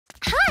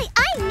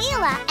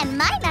Mila, and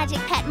my magic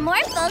pet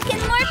Morphle can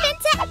morph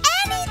into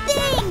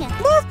anything!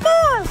 Morph,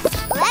 morph!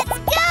 Let's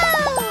go!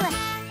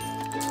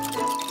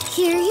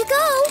 Here you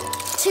go.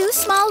 2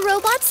 small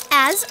robots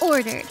as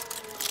ordered.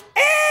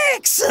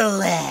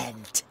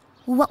 Excellent!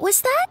 What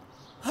was that?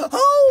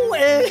 Oh,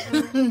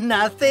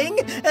 nothing.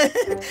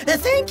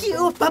 Thank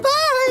you.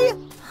 Bye-bye.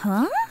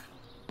 Huh?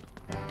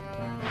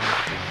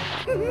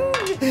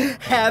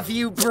 Have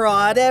you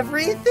brought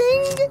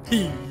everything?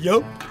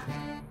 Yup.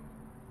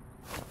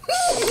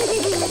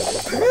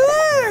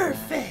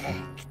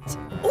 Perfect.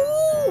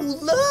 Ooh,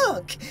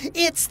 look.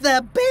 It's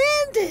the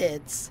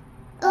bandits.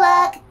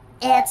 Look,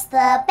 it's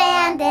the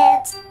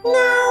bandits.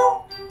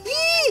 No.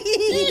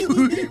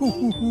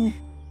 Ooh.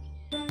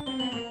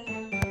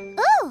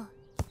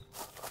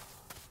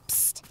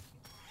 Psst.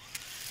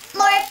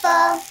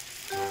 Morphle.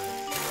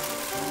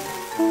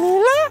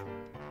 Mila?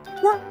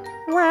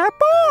 Where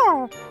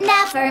ball?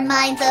 Never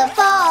mind the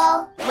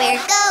ball. We're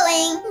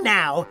going.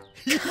 Now,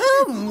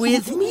 come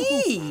with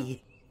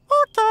me.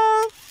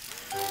 Okay.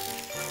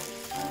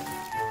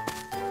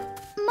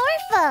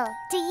 Morphle,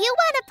 do you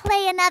want to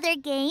play another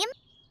game?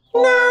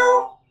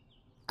 No.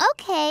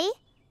 Okay.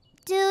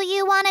 Do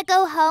you want to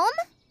go home?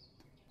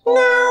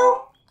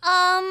 No.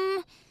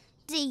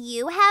 Do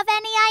you have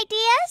any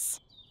ideas?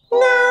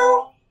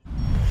 No.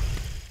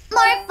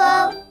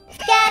 Morphle,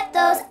 get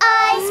those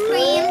ice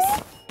creams.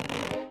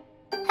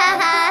 Ha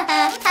ha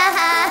ha ha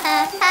ha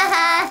ha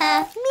ha.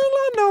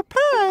 Mila no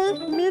pay,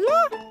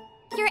 Mila?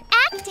 You're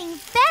acting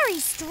very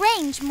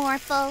strange,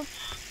 Morphle.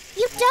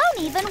 You don't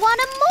even want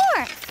to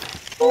morph.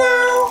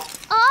 No.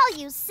 All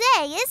you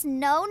say is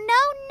no,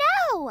 no,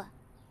 no.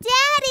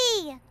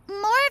 Daddy,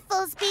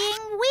 Morphle's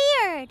being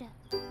weird.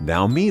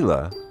 Now,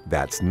 Mila,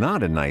 that's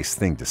not a nice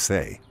thing to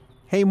say.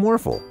 Hey,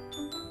 Morphle,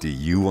 do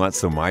you want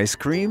some ice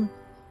cream?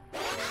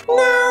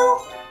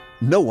 No.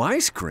 No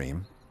ice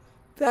cream?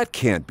 That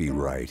can't be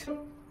right.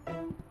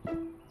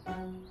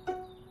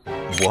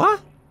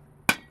 What?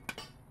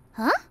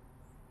 Huh?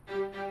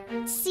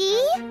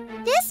 See?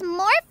 This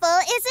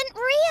Morphle isn't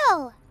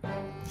real.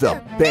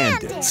 The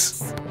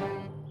bandits.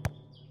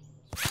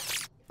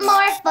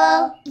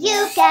 Morphle,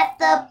 you get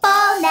the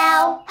ball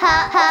now.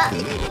 Ha ha.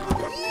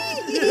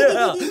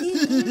 Yeah.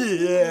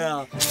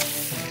 Yeah.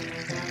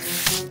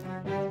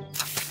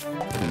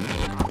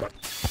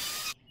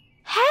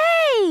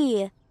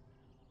 Hey!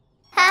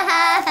 Ha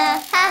ha ha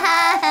ha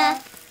ha.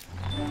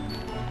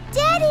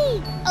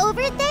 Daddy,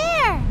 over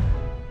there.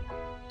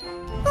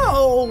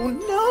 Oh,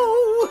 no.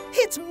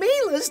 It's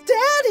Mila's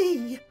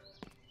daddy.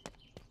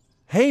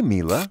 Hey,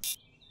 Mila,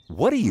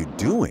 what are you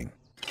doing?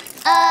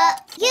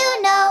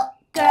 You know,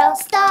 girl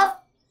stuff.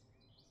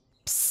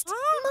 Psst,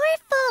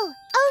 Morphle,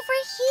 over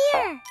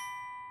here.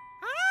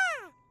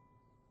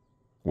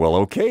 Well,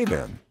 okay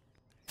then.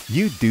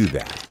 You do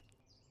that.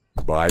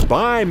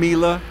 Bye-bye,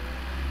 Mila.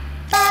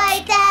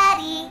 Bye,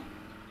 Daddy.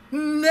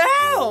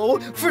 Now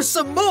for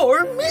some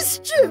more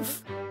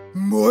mischief.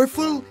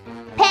 Morphle?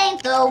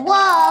 Paint the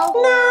wall.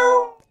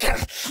 No.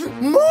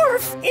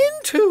 Morph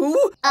into?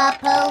 A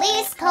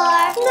police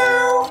car.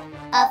 No.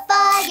 A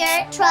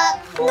fire truck.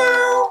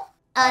 No.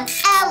 An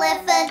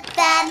elephant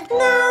then.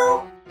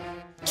 No.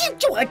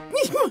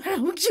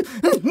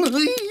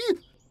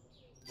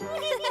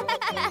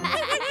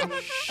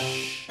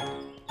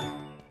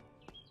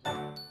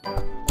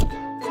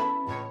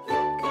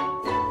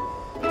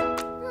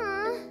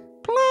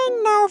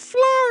 Plane no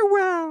fly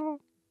well.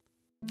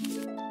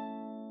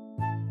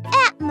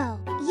 Atmo,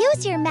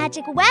 use your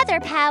magic weather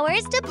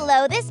powers to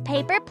blow this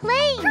paper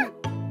plane.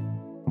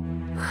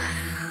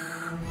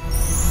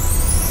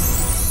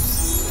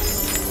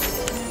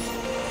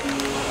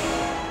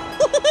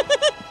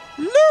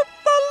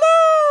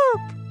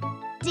 Loop-a-loop!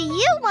 Do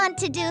you want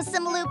to do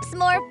some loops,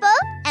 Morphle,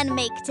 and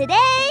make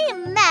today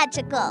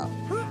magical?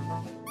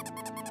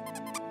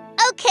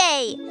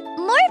 Okay,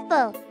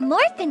 Morphle,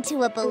 morph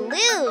into a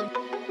balloon.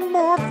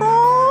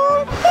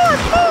 Morphle!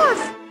 Morph,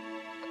 morph!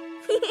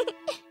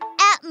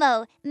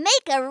 Atmo,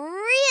 make a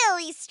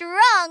really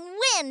strong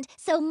wind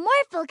so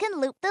Morphle can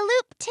loop the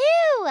loop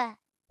too.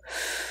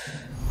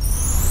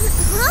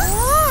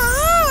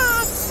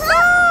 Ah,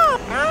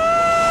 stop!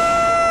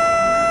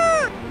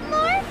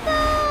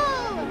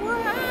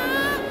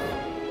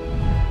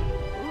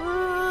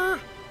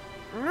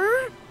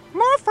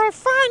 Morphle,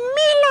 find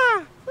Mila!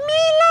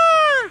 Mila!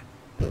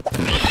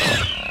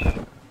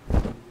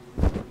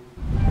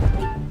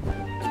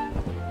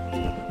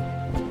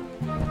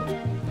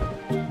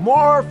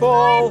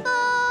 Morphle!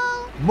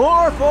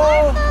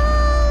 Morphle!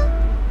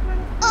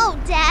 Oh,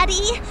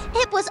 Daddy,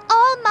 it was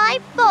all my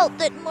fault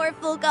that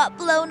Morphle got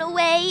blown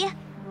away.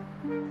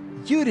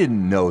 You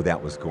didn't know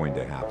that was going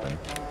to happen.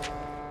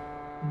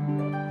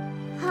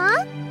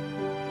 Huh?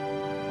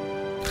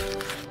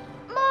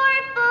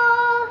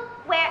 Morphle,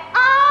 where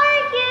are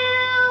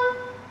you?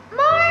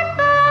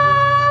 Morphle!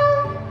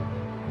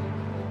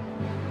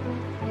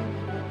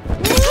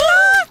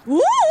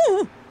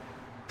 Ooh!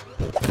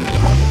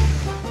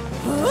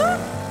 Huh?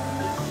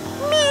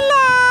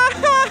 Mila!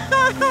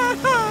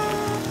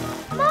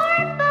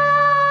 Morphle!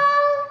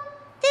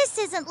 This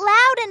isn't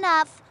loud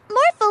enough.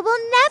 Morphle will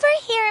never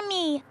hear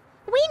me.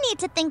 We need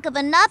to think of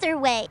another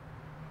way.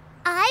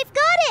 I've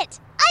got it!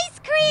 Ice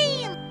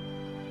cream!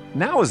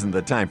 Now isn't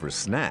the time for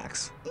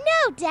snacks.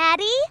 No,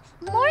 Daddy.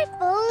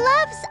 Morphle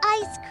loves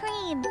ice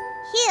cream.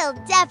 He'll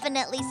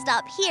definitely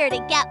stop here to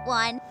get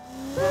one.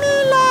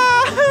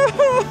 Mila!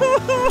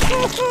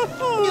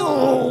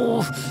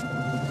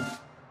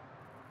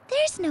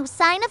 There's no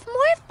sign of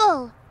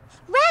Morphle.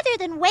 Rather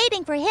than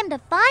waiting for him to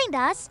find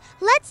us,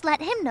 let's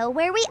let him know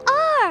where we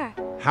are.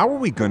 How are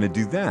we going to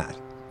do that?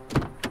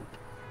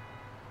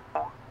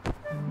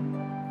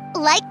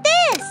 Like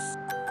this.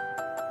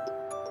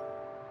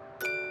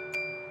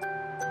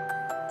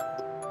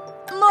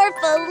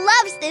 Morphle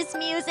loves this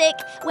music.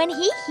 When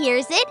he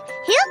hears it,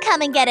 he'll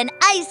come and get an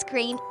ice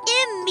cream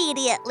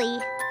immediately.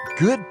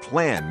 Good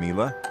plan,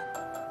 Mila.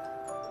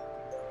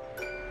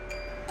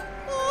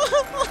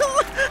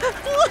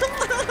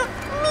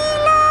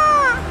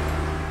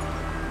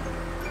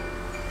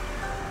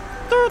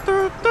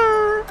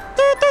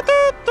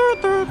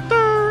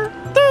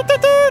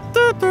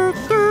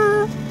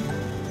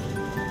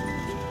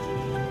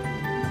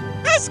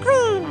 Ice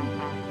cream!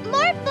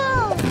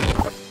 Morphle!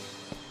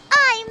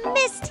 I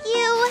missed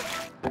you.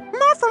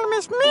 Morphle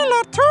missed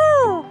Mila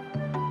too!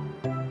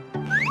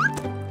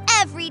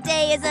 Every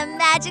day is a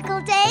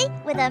magical day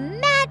with a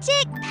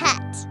magic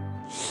pet.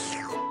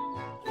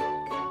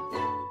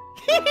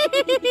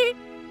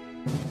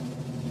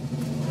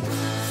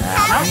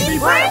 Happy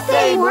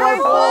birthday,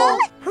 Morphle!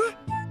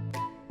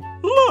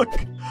 Look!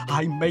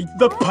 I made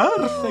the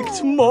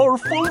perfect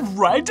Morphle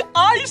red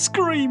ice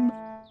cream!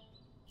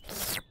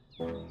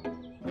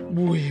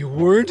 We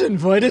weren't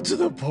invited to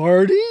the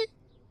party?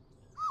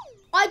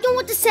 I don't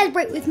want to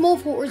celebrate with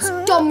Morphle's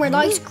dumb red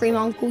ice cream,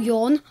 Uncle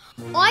Yawn.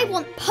 I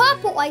want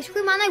purple ice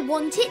cream and I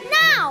want it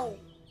now!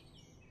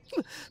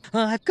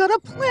 I've got a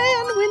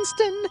plan,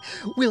 Winston.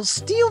 We'll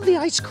steal the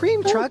ice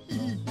cream truck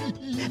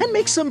and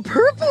make some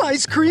purple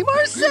ice cream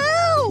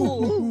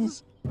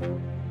ourselves.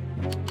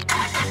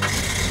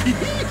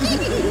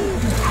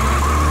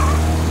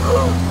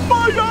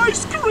 My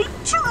ice cream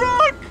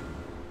truck!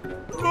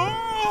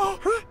 No!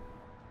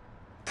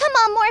 Come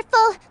on,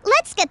 Morphle.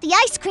 Let's get the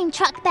ice cream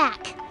truck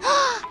back.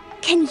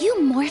 Can you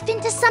morph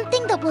into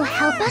something that will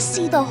help us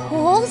see the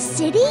whole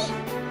city?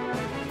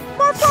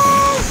 Morphle!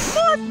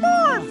 Morph,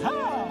 morph!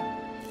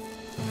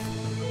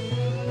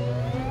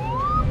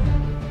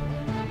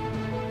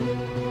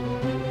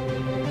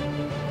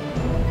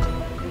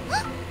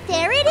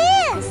 There it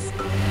is!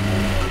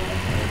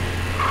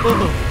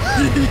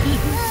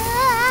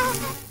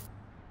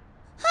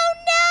 Oh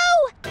no!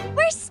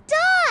 We're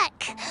stuck!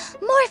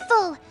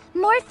 Morphle,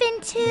 morph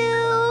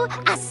into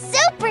a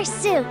super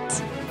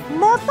suit!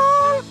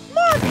 Morphle!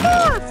 Morph,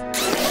 morph!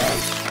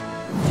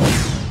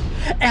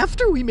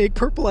 After we make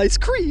purple ice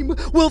cream,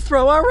 we'll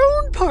throw our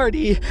own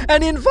party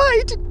and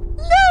invite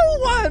no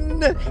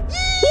one!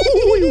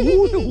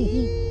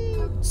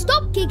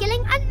 Stop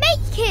giggling and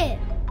make it!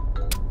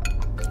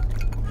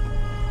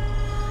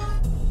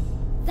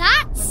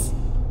 That's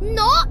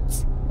not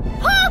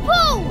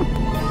purple!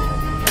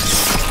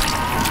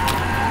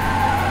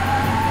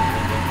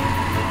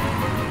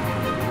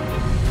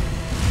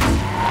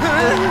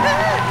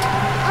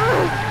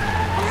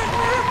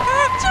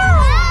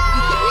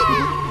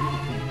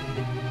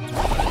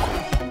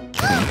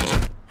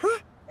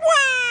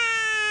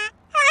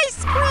 Ice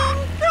cream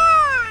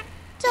gone!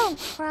 Don't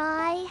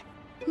cry.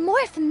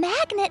 Morph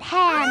magnet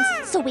hands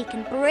so we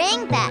can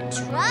bring that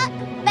truck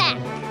back.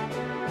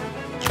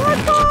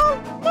 Morphle!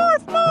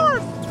 Morph,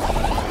 morph!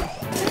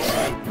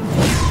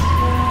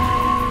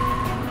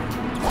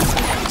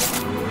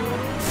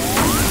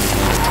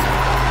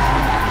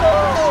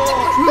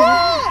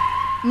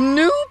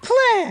 New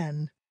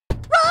plan!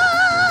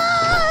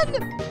 Run!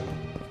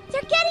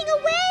 They're getting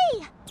away!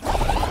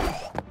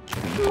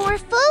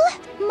 Morphle,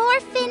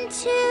 morph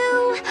into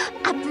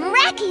a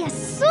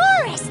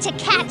brachiosaurus to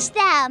catch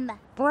them!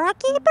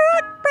 Bracky,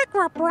 brack, brack,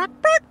 brack, brack,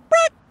 brack,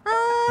 brack!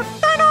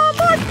 Dino,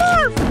 morph,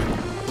 morph!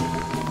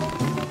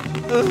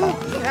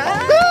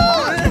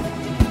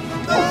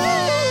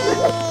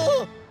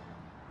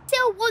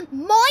 Still want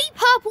my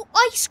purple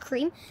ice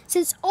cream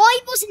since I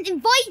wasn't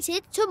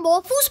invited to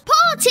Morphle's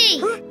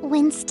party!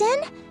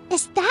 Winston,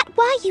 is that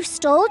why you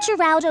stole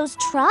Geraldo's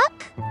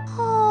truck?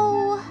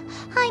 Oh,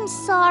 I'm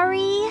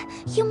sorry.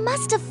 You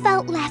must have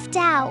felt left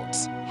out.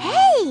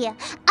 Hey,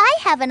 I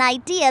have an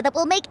idea that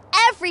will make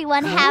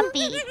everyone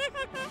happy.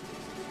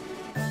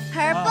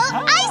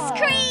 Purple ice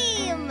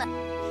cream!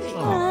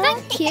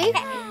 Thank you.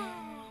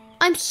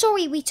 I'm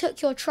sorry we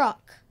took your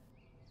truck.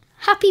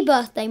 Happy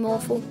birthday,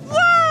 Morphle.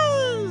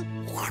 Yay!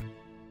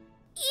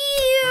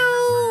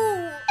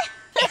 Ew!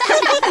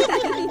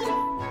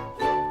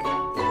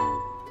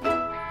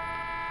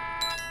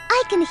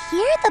 I can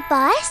hear the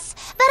bus,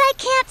 but I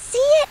can't see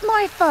it,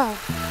 Morphle.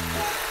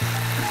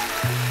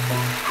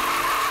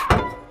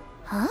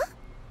 Huh?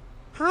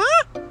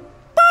 Huh?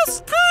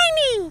 Bus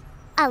Tiny!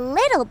 A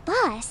little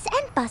bus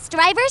and bus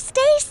driver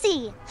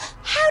Stacy.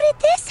 How did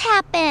this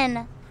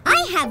happen? I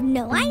I have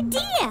no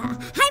idea.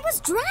 I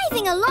was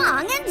driving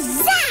along and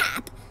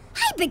zap!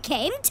 I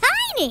became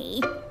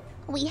tiny.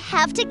 We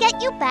have to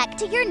get you back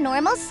to your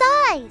normal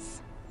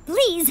size.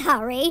 Please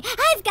hurry.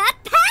 I've got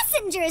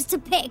passengers to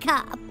pick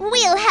up.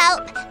 We'll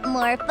help.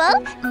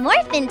 Morphle,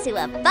 morph into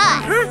a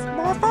bus.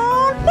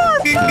 Morphle,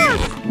 morph,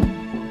 morph.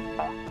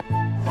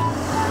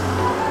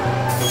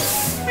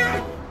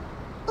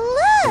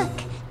 Look!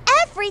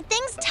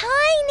 Everything's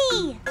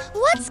tiny!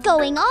 What's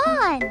going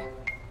on?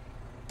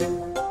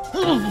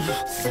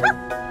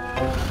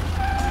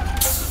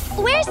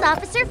 Where's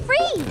Officer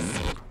Freeze?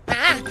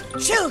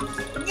 Shoo!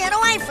 Get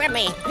away from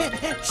me!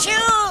 Shoo!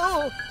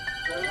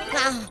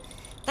 Oh,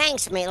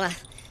 thanks, Mila.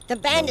 The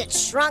bandits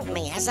shrunk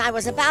me as I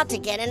was about to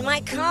get in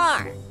my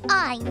car.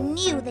 I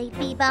knew they'd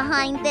be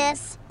behind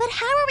this. But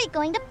how are we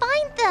going to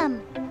find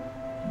them?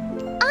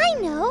 I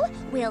know!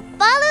 We'll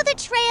follow the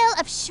trail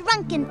of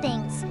shrunken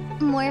things.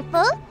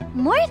 Morphle,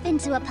 morph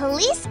into a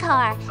police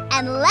car,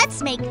 and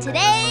let's make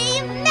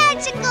today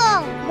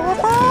magical!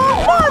 Morphle,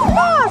 morph,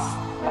 morph.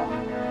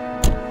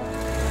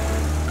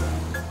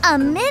 A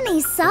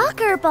mini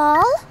soccer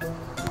ball?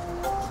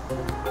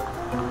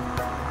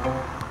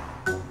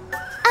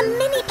 A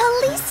mini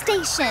police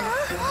station!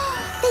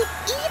 They've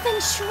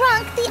even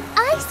shrunk the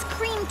ice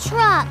cream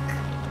truck!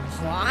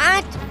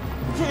 What?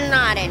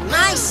 Not in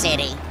my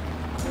city.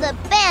 The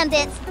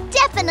bandits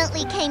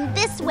definitely came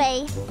this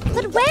way.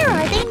 But where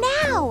are they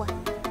now?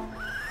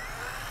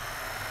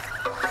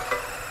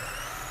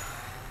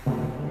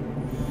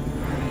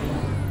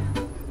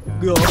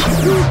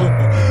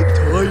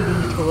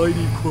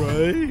 Tiny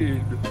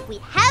crane. We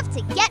have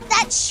to get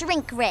that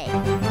shrink ray.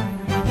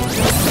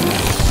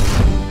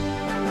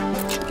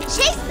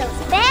 Chase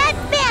those bad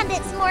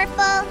bandits,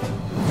 Morphle.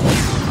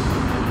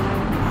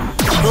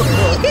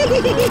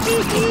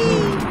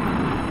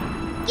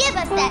 Give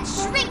us that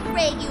shrink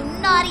ray, you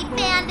naughty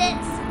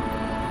bandits.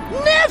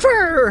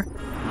 Never!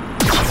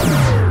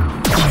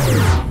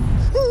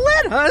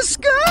 Let us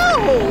go!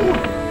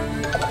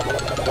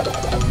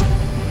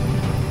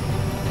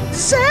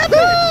 Zap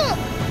it!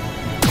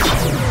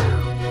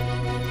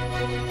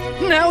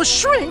 Now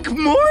shrink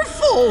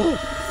Morphle!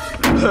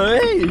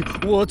 Hey,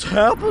 what's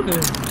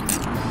happening?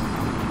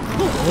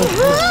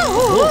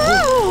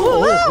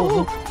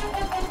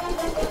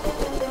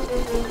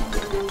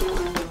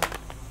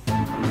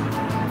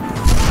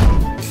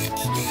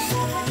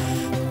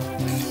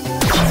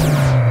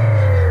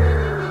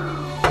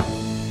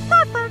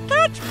 Papa,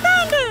 catch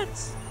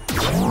bandits!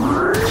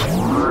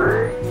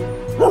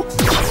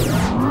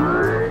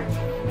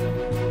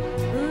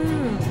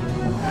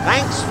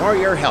 Thanks for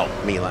your help,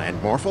 Mila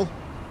and Morphle.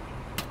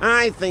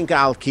 I think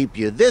I'll keep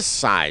you this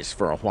size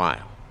for a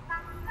while.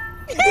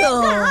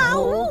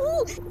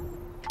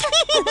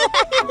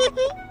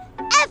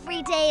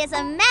 Every day is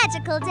a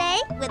magical day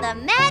with a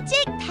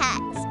magic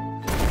pet.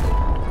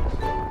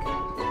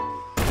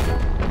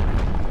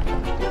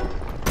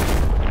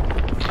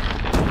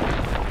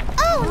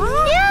 Oh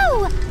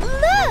no!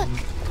 Look!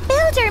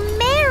 Builder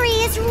Mary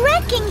is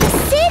wrecking the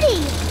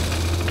city!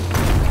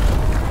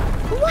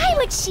 Why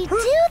would she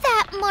do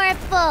that,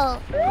 Morphle?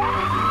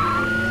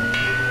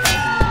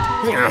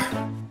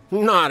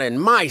 Not in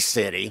my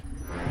city.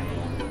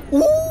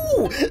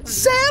 Ooh!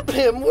 Zap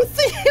him with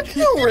the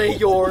Hypno Ray,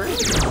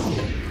 yours!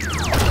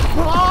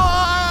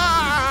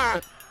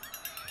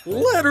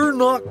 Let her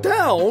knock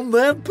down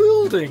that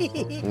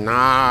building!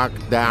 Knock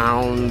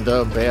down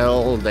the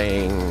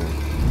building.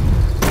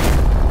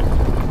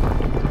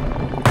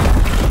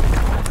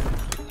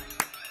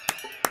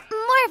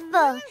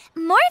 Morphle,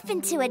 morph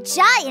into a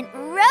giant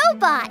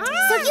robot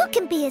so you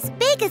can be as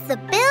big as the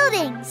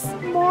buildings.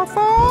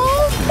 Morphle,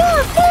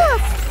 morph,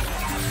 morph.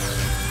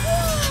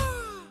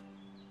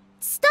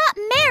 Stop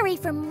Mary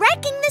from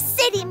wrecking the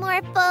city,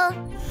 Morphle.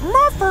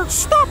 Morphle,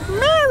 stop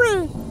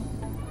Mary!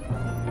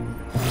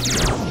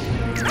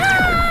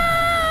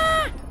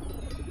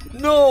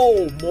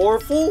 No,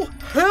 Morphle!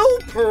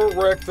 Help her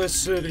wreck the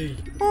city!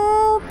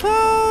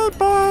 Okay,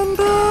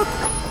 bandit.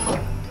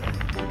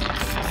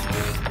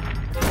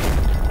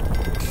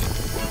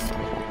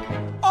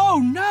 Oh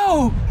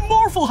no!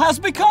 Morphle has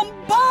become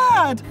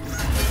bad!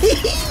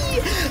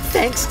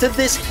 Thanks to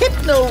this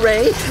Hypno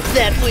Ray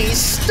that we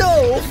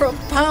stole from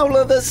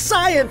Paula the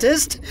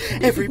scientist,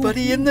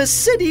 everybody in the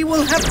city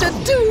will have to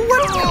do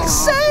what we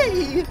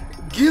say!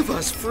 Give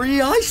us free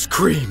ice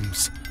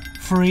creams!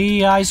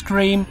 Free ice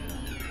cream?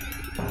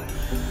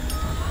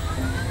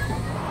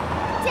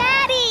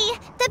 Daddy,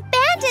 the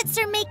bandits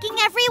are making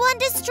everyone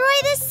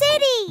destroy the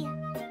city.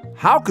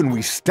 How can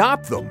we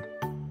stop them?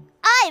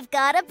 I've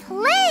got a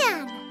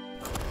plan.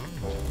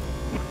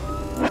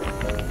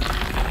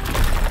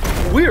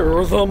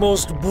 We're the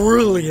most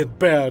brilliant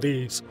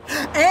baddies.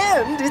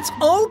 And it's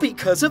all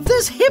because of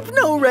this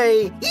Hypno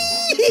Ray.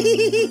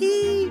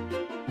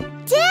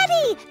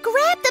 Daddy,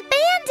 grab the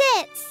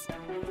bandits.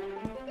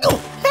 Oh,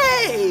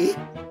 hey!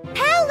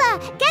 Paula,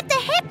 get the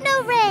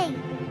Hypno Ray.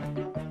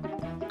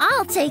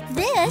 I'll take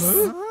this.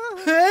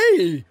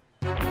 Hey!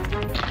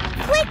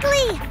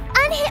 Quickly,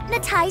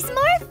 unhypnotize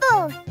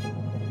Morphle.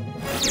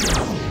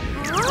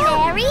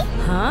 Mary,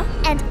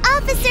 and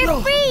Officer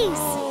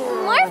Freeze.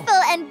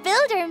 Morphle and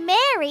Builder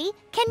Mary,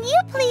 can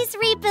you please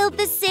rebuild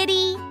the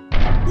city?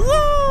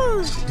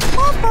 Yay!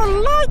 Papa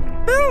like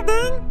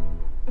building.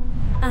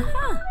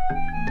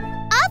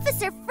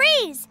 Officer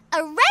Freeze,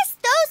 arrest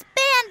those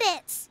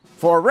bandits!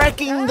 For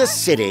wrecking the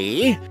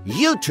city,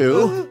 you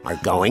two are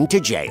going to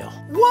jail.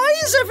 Why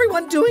is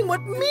everyone doing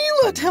what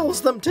Mila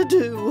tells them to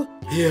do?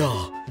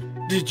 Yeah.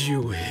 Did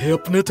you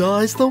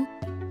hypnotize them?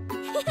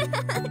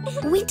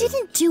 We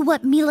didn't do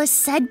what Mila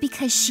said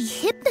because she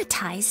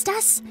hypnotized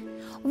us.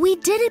 We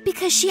did it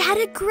because she had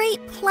a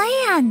great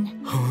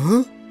plan.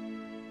 Huh?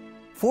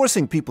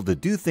 Forcing people to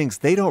do things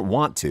they don't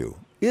want to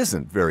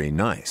isn't very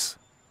nice.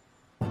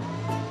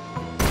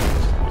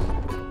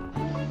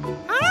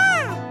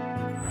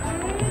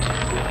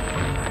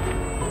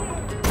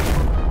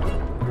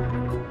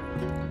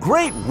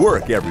 Great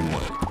work,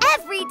 everyone!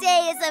 Every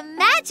day is a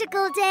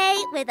magical day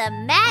with a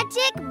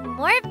magic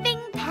morphing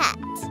pet.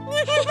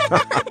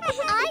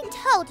 I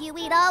told you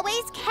we'd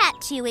always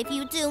catch you if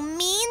you do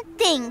mean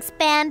things,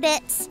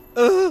 bandits.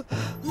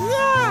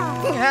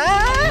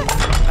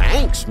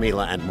 Thanks,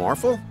 Mila and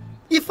Morphle.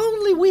 If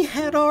only we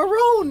had our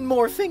own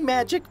morphing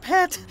magic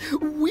pet,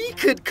 we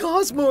could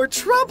cause more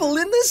trouble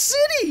in the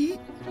city.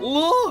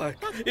 Look,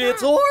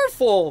 it's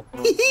Orphle.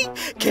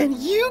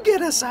 Can you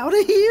get us out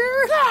of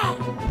here?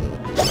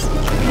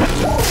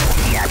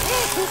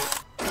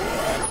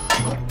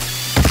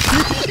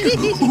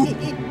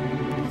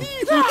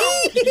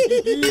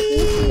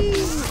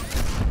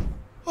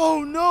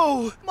 Oh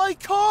no, my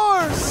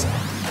cars!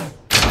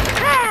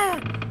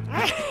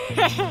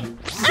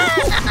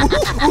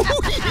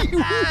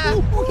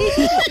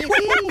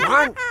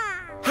 What?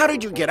 How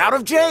did you get out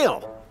of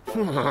jail?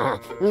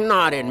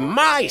 Not in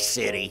my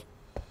city.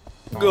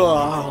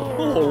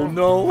 Oh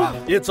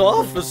no, it's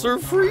Officer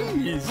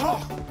Freeze.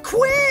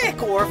 Quick,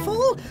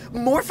 Orphle!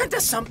 Morph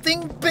into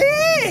something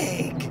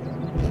big!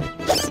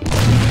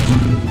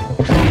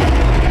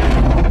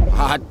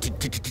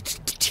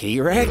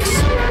 T-Rex?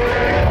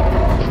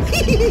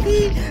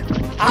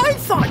 I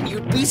thought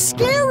you'd be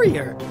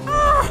scarier.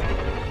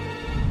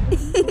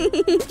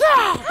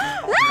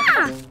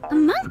 A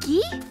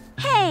monkey?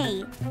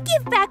 Hey,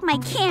 give back my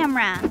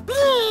camera.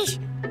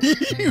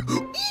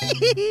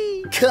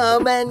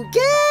 Come and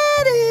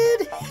get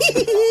it!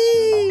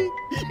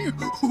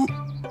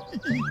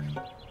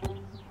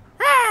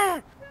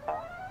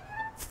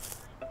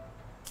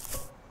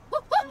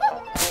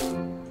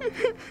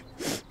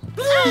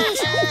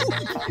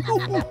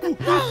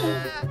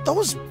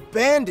 Those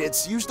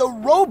bandits used a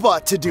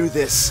robot to do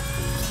this.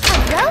 A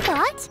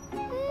robot?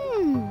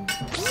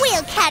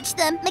 We'll catch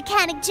them,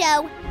 Mechanic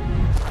Joe.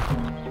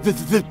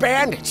 The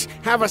bandits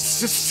have a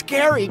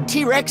scary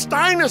T-Rex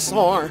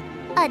dinosaur.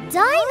 A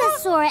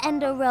dinosaur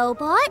and a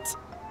robot?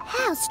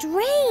 How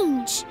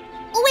strange.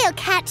 We'll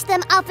catch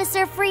them,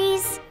 Officer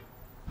Freeze.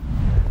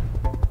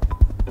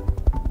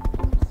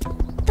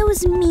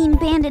 Those mean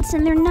bandits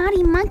and their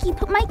naughty monkey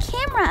put my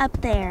camera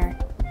up there.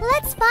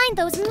 Let's find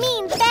those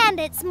mean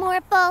bandits,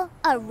 Morphle.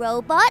 A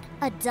robot,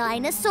 a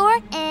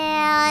dinosaur,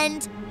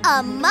 and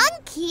a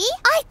monkey?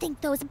 I think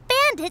those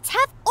bandits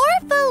have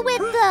Orphle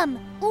with them.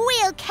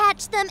 We'll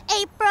catch them,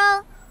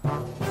 April.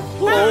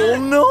 Oh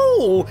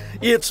no!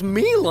 It's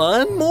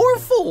Mila and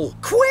Morphle!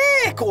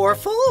 Quick,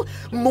 Orphle!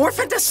 Morph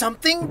into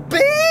something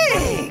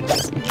big!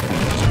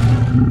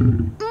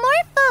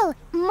 Morphle!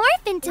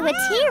 Morph into a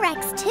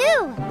T-Rex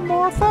too!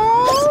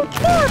 Morphle!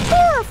 Morph,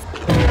 morph!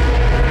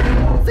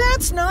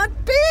 That's not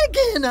big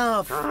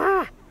enough!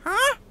 Morphle!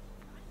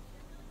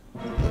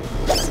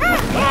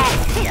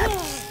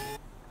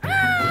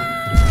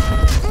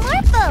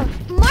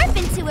 Morph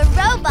into a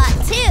robot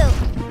too!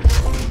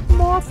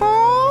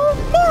 Morphle!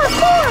 Morph,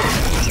 morph!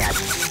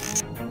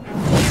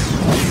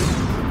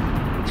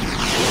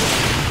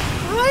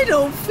 I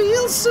don't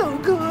feel so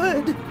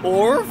good!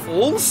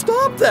 Orphle,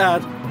 stop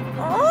that!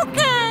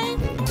 Okay.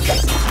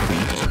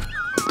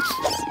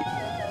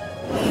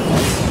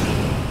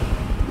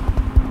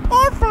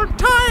 Orphle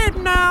tired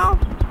now.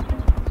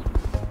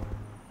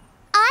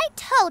 I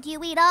told you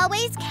we'd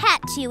always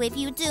catch you if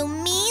you do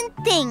mean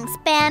things,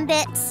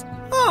 bandits.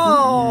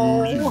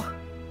 Oh!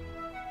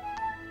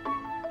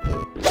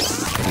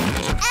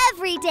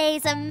 Every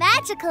day's a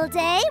magical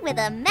day with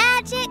a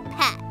magic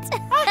pet.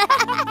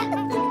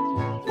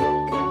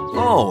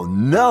 Oh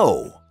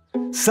no!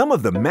 Some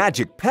of the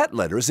magic pet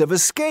letters have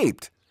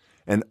escaped,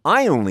 and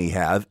I only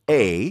have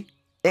A,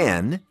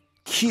 N,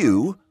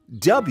 Q,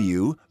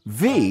 W,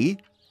 V,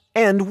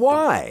 and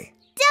Y.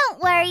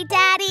 Don't worry,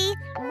 Daddy.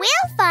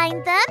 We'll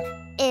find them.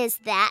 Is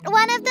that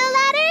one of the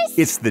letters?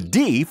 It's the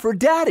D for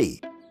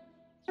Daddy.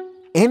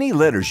 Any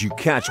letters you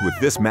catch with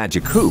this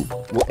magic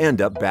hoop will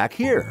end up back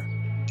here.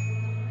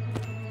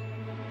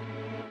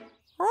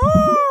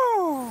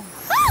 Oh!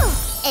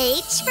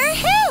 H for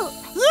hoop.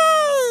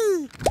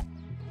 Yay!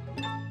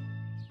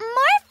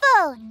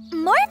 Morphle!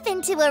 Morph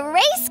into a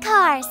race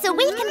car so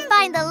we can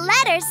find the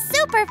letters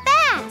super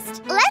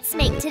fast. Let's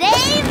make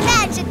today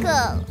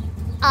magical.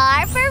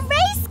 R for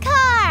race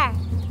car.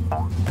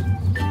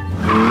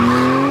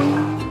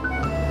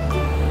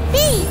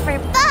 for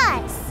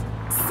bus.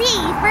 C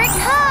for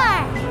car.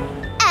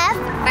 F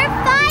for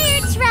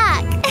fire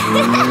truck.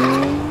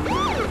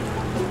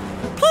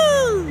 P.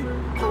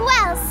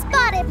 Well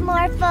spotted,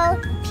 Morphle.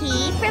 P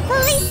for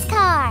police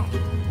car.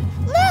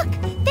 Look,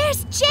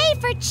 there's J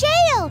for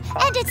jail,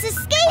 and it's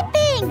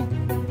escaping.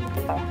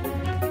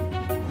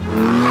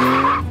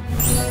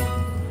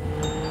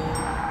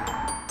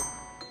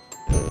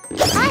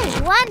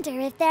 I wonder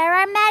if there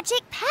are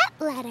magic pet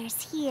letters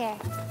here.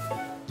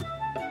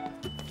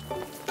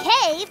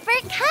 K for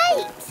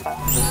kite.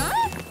 Huh?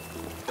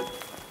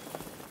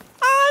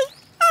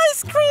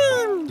 Ice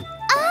cream.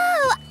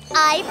 Oh,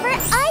 I for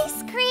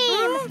ice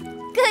cream.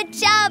 Good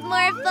job,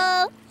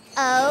 Morphle.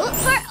 O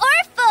for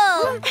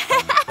Orphle.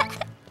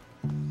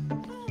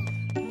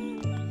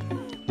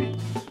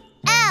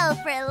 L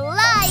for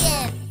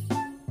lion.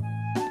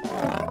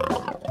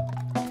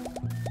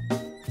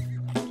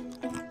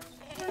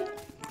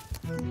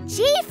 G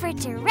for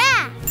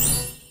giraffe.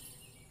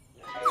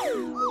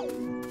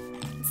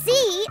 Z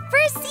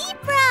for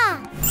zebra.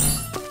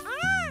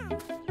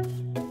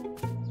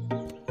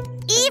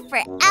 E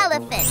for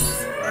elephant.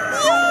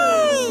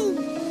 Yay!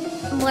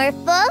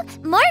 Morphle,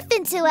 morph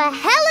into a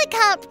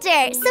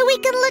helicopter so we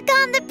can look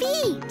on the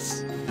beach.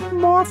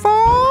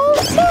 Morphle,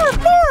 morph,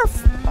 morph.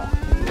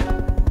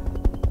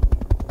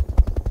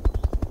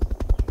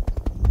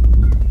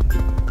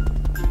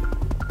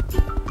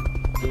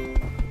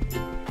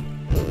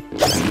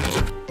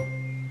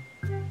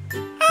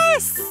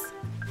 S.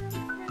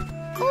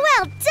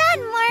 Well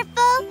done,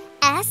 Morphle.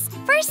 S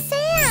for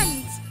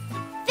sand.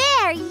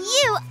 There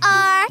you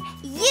are.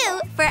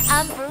 U for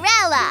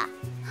umbrella.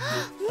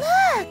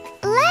 Look,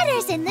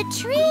 letters in the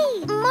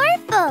tree.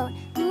 Morphle,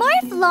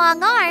 morph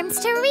long arms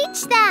to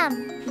reach them.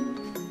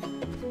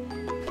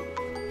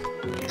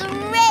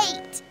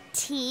 Great.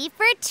 T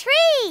for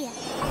tree.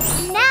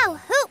 Now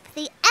hoop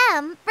the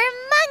M for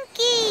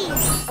monkey.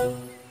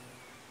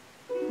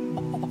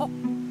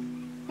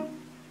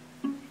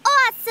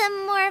 Awesome,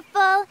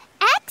 Morphle.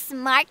 X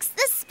marks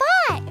the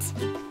spot.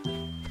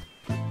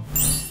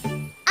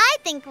 I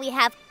think we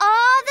have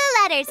all the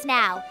letters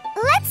now.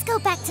 Let's go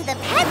back to the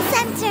pet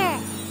center.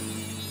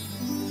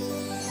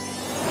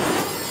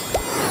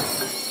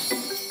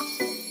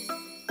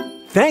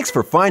 Thanks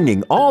for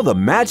finding all the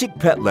magic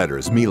pet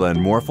letters, Mila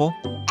and Morphle.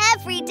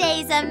 Every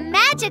day's a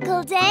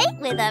magical day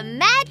with a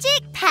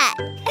magic pet.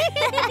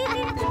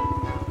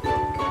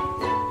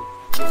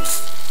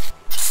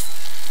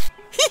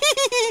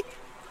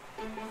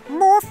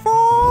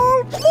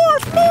 Morphle,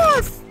 morph,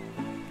 morph.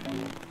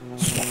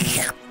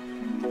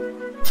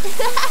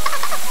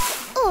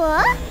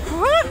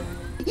 Huh?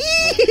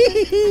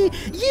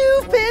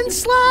 You've been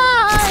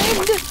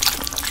slimed!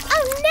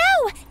 Oh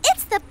no!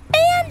 It's the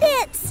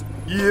bandits!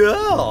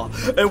 Yeah,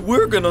 and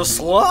we're gonna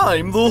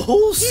slime the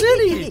whole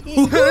city.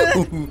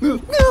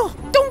 No,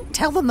 don't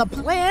tell them the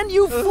plan,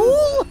 you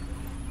fool.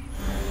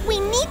 We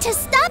need to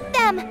stop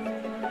them!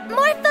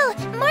 Morphle,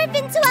 morph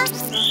into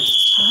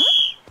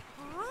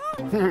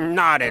a...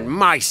 Not in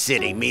my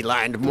city, Mila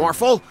and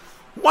Morphle.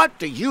 What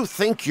do you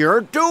think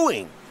you're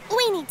doing?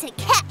 We need to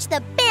catch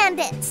the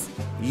bandits!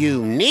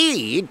 You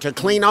need to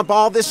clean up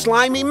all this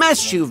slimy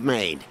mess you've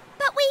made.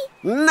 But we...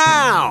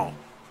 Now!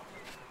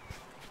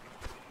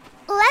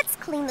 Let's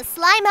clean the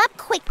slime up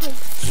quickly.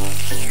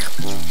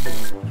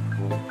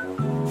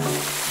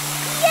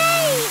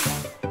 Yay!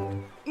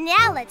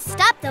 Now let's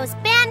stop those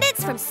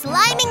bandits from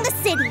sliming the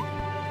city.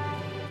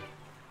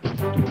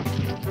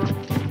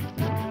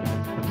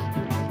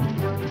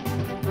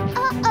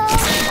 Uh-oh.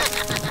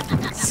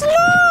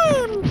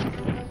 Slime!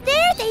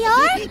 There they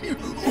are!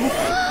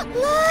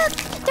 Look!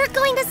 They're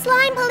going to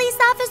slime Police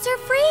Officer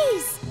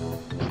Freeze!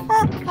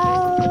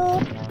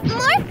 Uh-oh.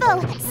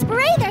 Morphle,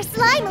 spray their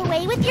slime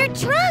away with your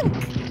trunk!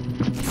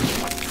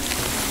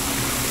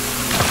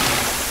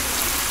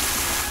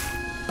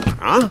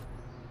 Huh?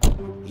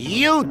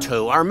 You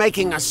two are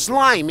making a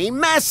slimy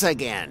mess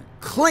again.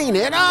 Clean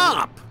it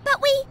up!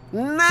 But we...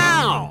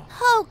 Now!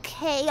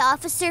 Okay,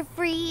 Officer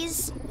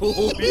Freeze.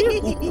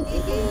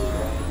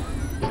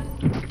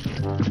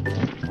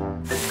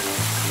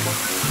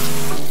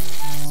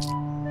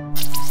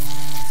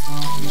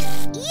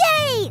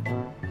 Yay!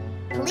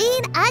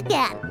 Clean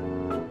again.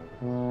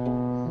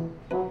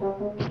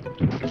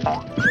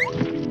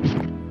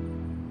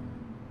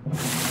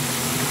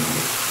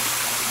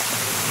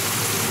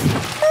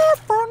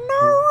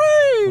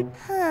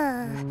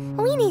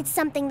 We need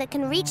something that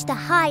can reach the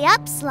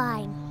high-up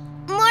slime.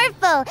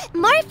 Morphle,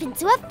 morph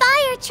into a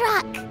fire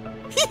truck.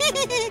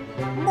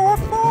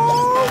 Morphle,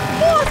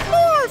 morph,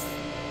 morph.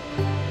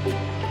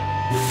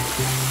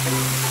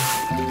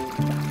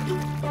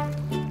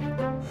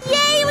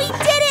 Yay, we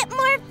did it,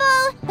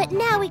 Morphle! But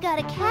now we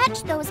gotta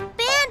catch those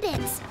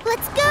bandits.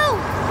 Let's go.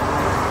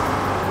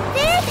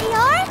 There they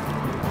are.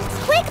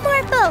 Quick,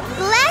 Morphle,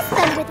 blast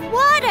them with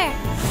water.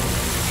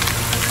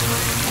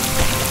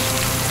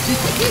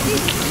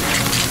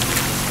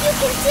 You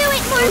can do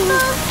it,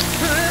 Morphle!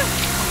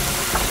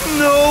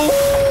 No!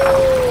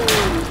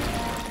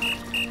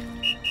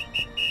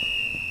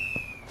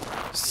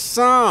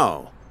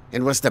 So,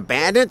 It was the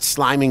bandits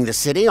sliming the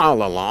city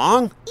all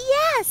along?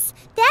 Yes,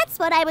 that's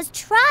what I was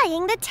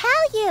trying to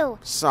tell you.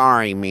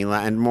 Sorry,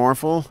 Mila and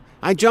Morphle.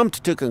 I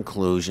jumped to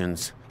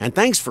conclusions. And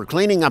thanks for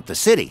cleaning up the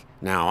city.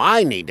 Now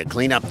I need to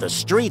clean up the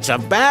streets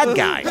of bad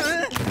guys.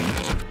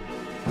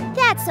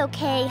 That's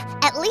okay.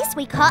 At least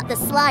we caught the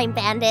slime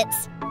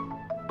bandits.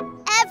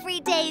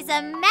 Every day's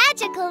a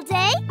magical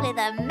day with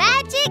a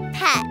magic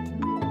pet.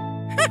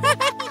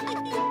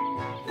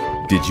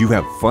 Did you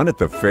have fun at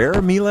the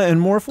fair, Mila and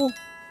Morphle?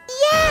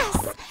 Yes!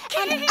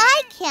 And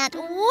I can't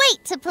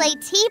wait to play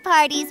tea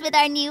parties with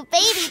our new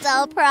baby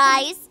doll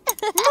prize.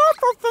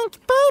 Morphle thinks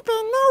baby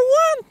no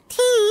want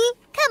tea.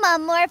 Come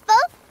on, Morphle.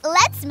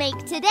 Let's make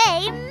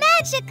today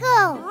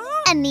magical.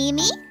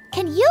 Animi,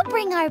 can you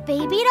bring our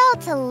baby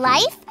doll to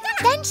life?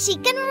 Then she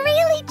can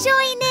really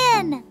join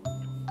in.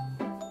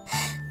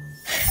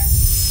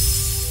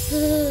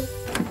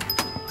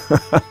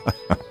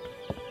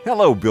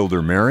 Hello,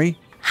 Builder Mary.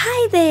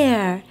 Hi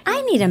there.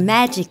 I need a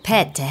magic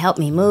pet to help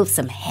me move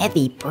some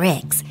heavy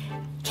bricks.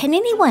 Can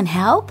anyone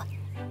help?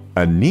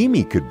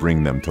 Animi could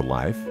bring them to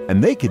life,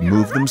 and they could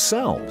move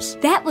themselves.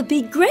 That would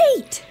be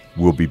great.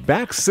 We'll be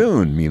back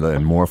soon, Mila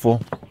and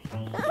Morphle.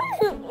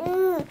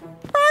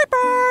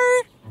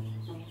 Bye-bye.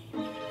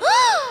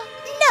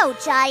 No,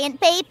 giant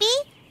baby.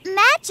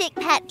 Magic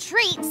pet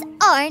treats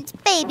aren't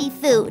baby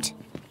food.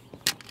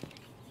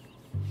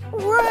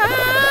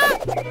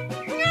 Morph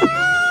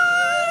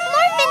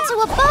into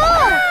a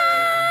ball!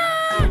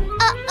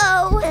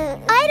 Uh-oh.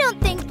 I don't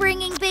think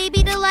bringing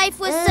baby to life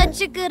was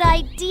such a good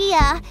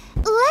idea.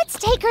 Let's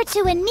take her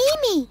to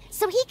Animi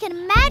so he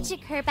can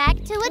magic her back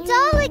to a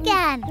doll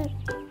again.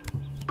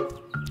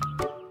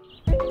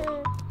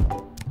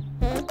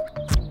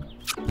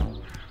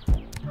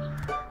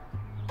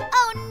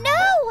 Oh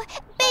no!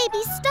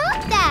 Baby,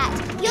 stop that!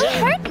 You'll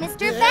hurt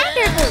Mr.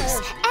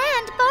 Vanderboos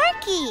and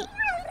Barky.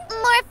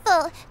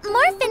 Morphle,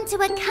 morph into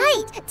a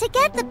kite to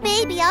get the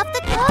baby off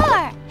the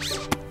car.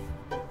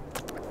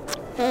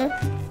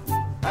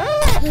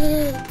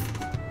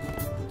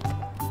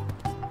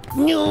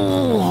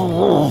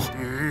 No.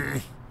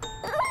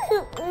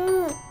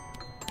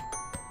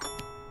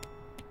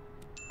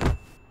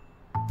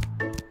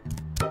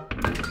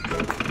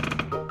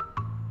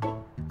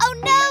 Oh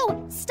no!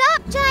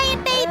 Stop,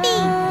 giant baby!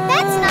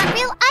 That's not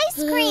real ice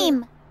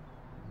cream!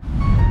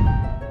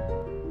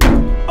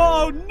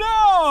 Oh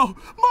no!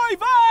 My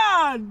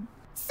van!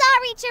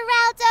 Sorry,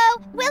 Geraldo.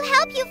 We'll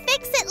help you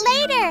fix it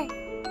later.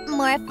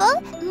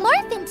 Morphle,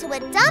 morph into a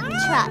dump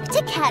truck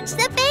to catch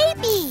the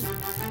baby.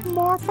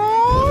 Morphle,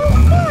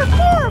 morph,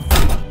 morph.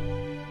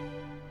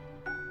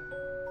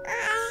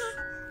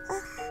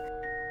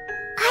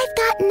 I've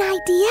got an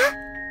idea.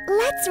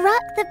 Let's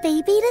rock the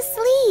baby to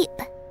sleep.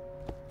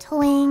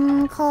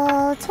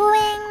 Twinkle,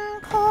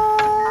 twinkle,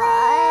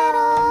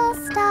 little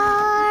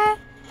star,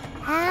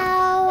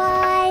 how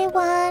I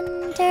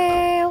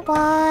wonder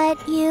what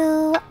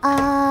you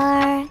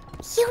are.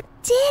 You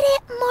did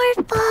it,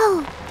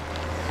 Morphle.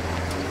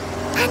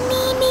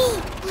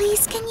 Animi,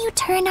 please can you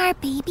turn our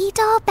baby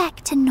doll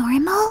back to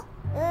normal?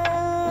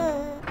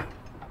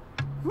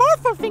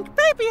 Morphle think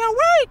baby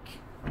awake.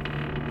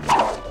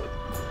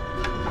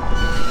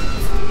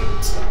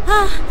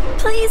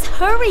 Please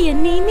hurry,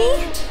 Animi.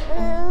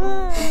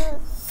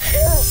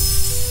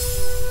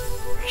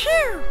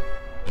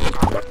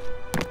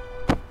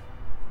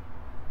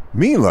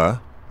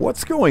 Mila,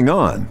 what's going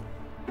on?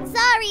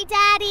 Sorry,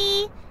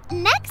 Daddy.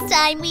 Next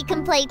time we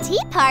can play tea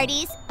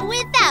parties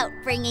without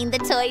bringing the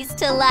toys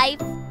to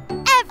life.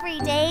 Every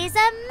day's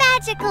a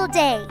magical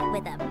day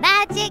with a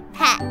magic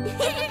pet.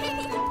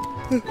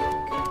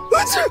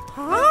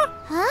 Huh?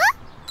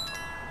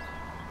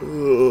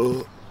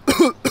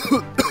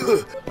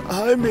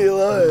 Hi,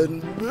 Mila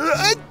and...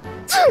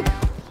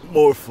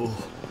 Morphle,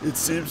 it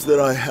seems that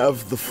I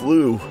have the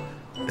flu,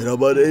 and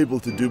I'm unable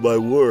to do my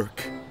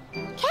work.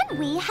 Can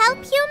we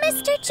help you,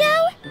 Mr.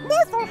 Joe?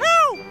 Morphle,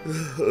 help!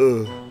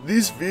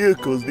 These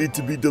vehicles need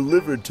to be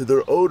delivered to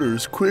their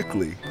owners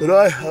quickly, and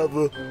I have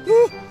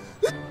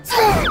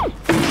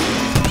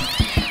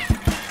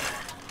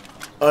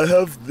I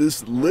have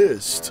this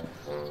list.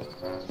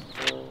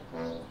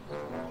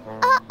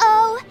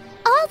 Uh-oh.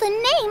 All the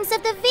names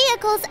of the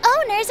vehicle's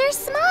owners are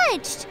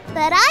smudged.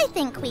 But I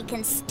think we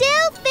can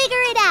still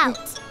figure it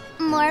out.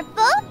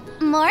 Morphle,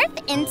 morph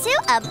into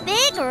a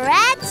big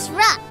red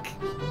truck.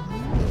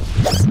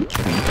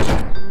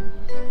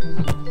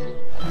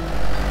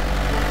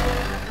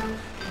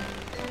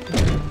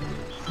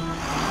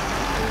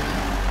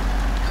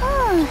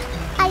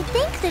 I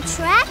think the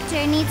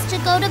tractor needs to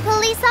go to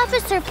Police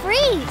Officer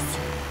Freeze.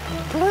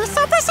 Police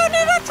officer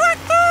need a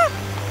tractor.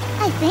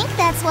 I think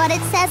that's what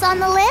it says on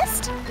the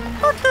list.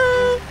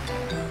 Okay.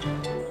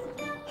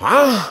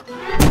 Huh?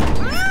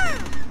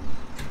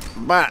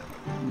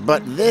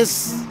 But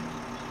this...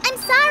 I'm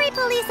sorry,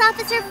 Police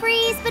Officer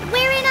Freeze, but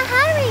we're in a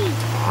hurry.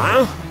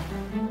 Huh?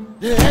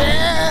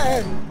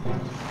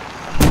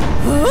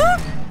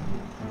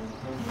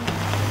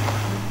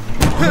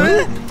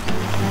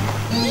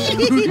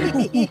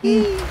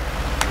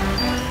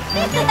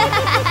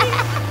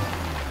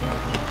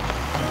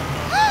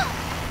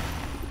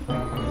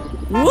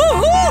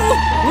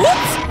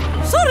 Whoops!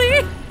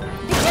 Sorry! I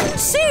didn't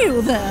see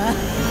you there.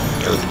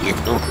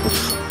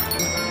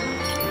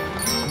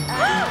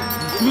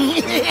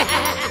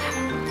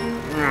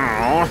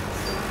 Oh,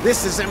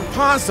 this is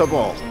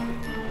impossible.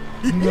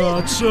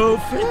 Not so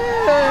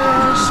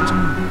fast.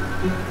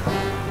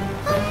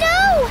 Oh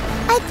no!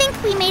 I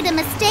think we made a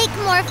mistake,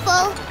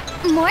 Morphle.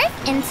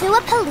 Morph into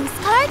a police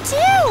car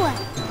too!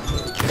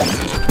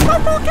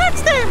 Morphle,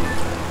 catch them!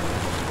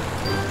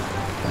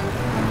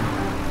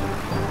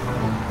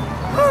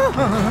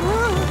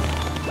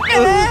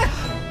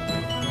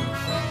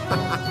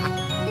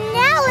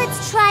 Now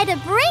let's try to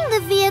bring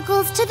the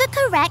vehicles to the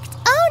correct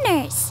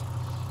owners.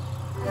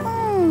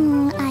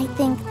 I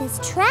think this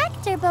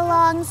tractor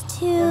belongs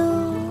to...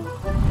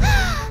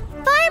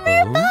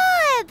 Farmer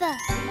Bob!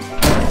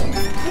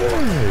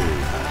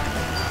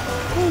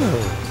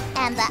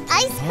 And the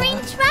ice cream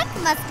truck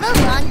must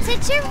belong to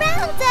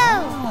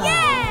Geraldo!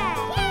 Yeah!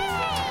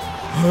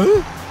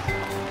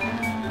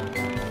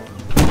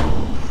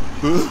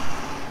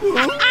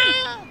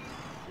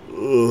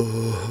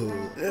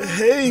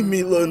 Hey,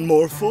 Mila and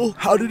Morphle,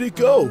 how did it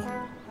go?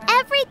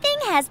 Everything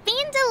has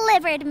been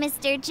delivered,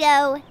 Mr.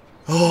 Joe.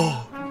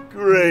 Oh,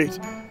 great.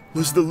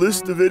 Was the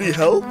list of any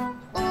help?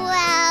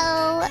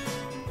 Well...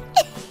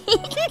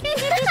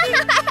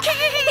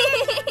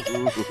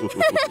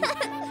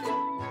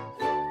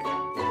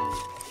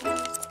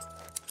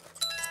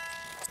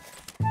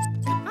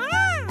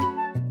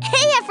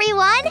 Hey,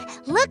 everyone!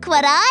 Look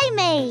what I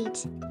made!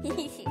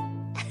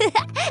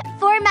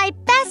 For my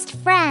best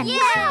friend.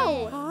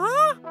 Yay!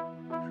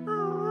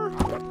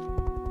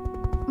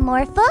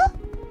 Morphle?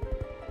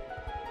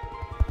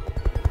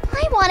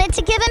 I wanted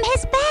to give him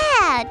his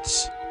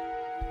badge.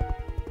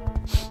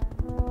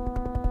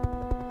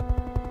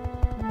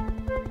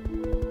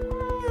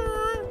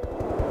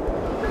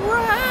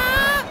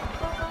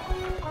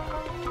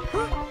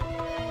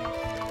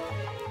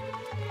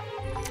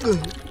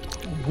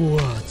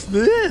 What's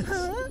this?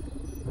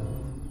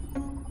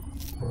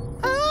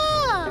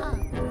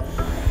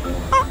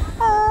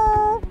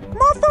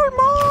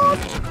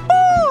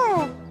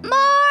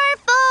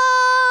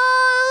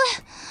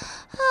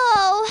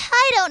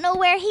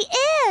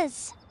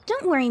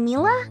 Don't worry,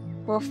 Mila.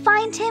 We'll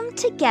find him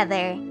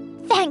together.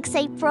 Thanks,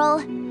 April.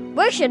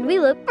 Where should we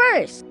look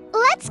first?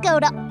 Let's go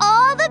to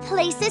all the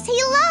places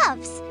he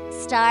loves,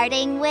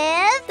 starting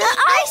with... the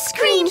ice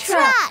cream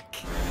truck!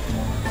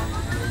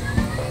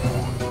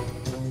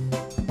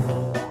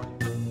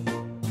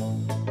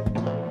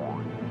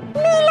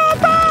 Mila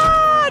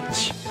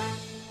badge!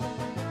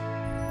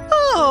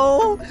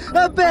 Oh,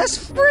 a best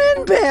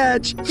friend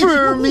badge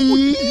for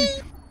me!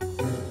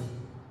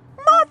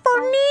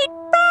 Morphle need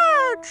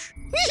badge!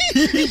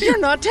 You're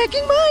not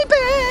taking my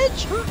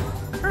badge!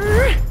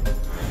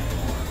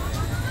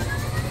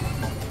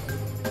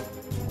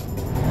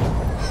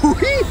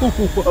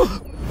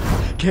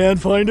 Can't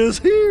find us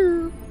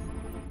here.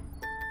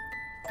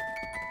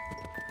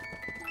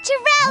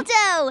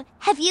 Geraldo!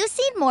 Have you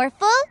seen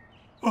Morphle?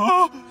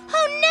 Oh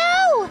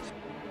no!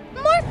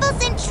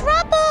 Morphle's in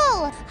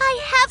trouble! I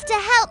have to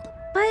help!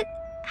 But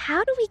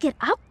how do we get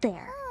up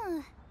there?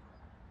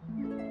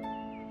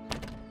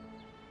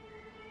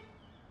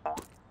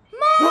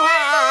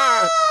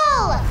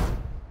 Morphle!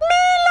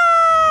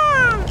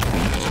 Mila!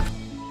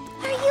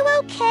 Are you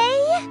okay?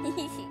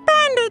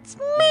 Bandits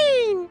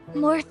mean!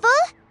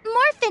 Morphle,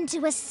 morph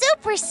into a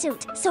super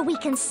suit so we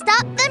can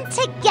stop them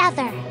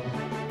together.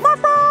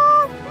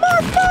 Morphle!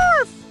 Morph,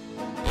 morph!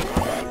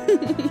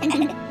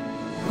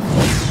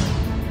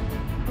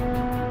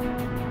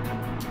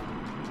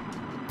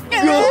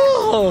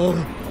 Oh!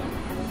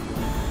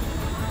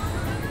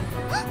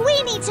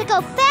 We need to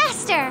go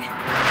faster!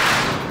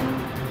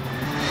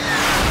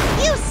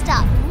 You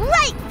stop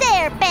right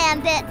there,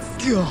 bandits!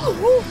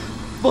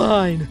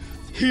 Fine.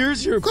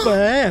 Here's your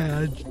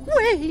badge.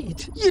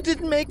 Wait, you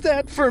didn't make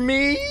that for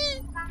me?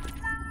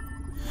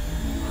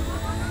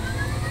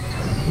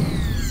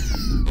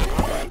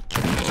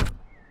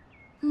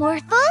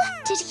 Morphle,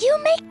 did you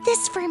make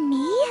this for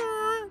me?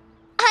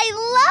 I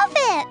love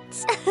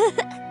it!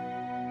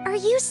 Are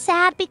you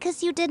sad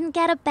because you didn't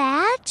get a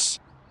badge?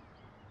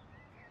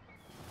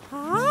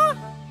 Huh?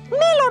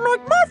 Mila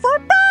make Morphle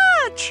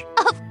badge!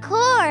 Of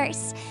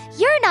course!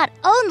 You're not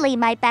only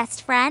my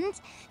best friend,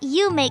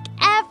 you make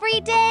every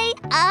day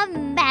a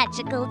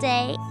magical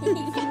day.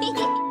 Morphle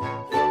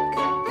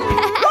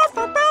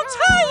bounce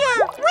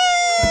higher!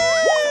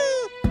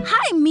 Whee!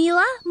 Hi,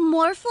 Mila,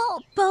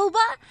 Morphle,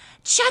 Boba.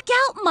 Check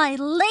out my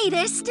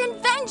latest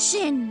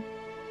invention.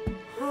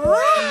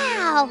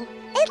 Wow!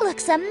 It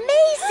looks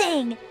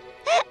amazing!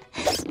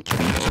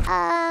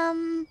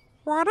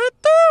 What'd it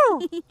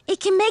do?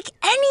 It can make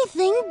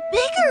anything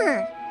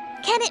bigger.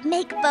 Can it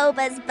make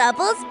Boba's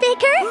bubbles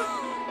bigger?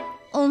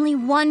 Only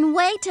one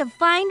way to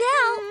find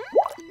out.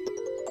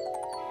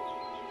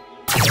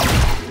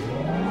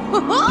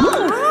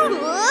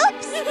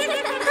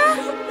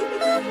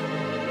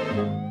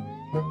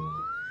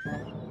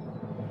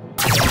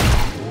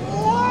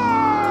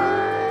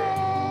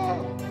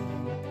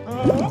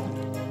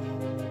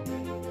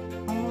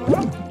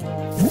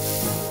 Oops!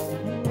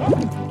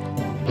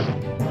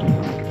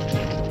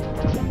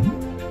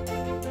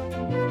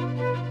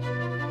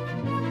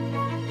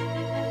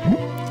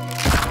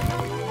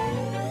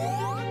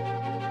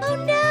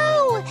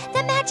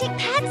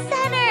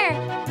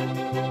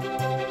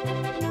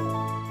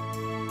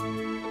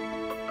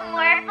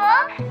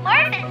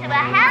 a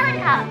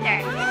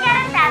helicopter to get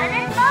us out of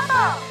this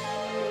bubble.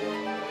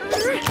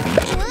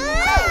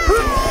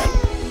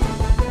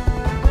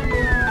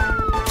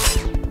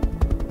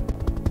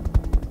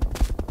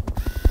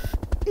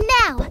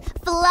 Now,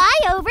 fly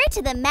over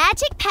to the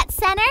Magic Pet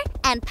Center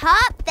and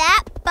pop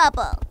that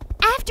bubble.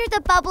 After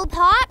the bubble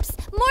pops,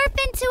 morph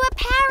into a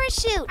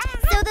parachute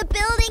so the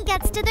building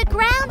gets to the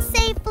ground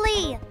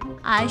safely.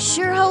 I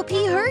sure hope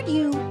he heard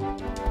you.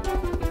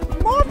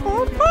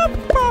 Morphle pop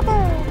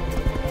bubble.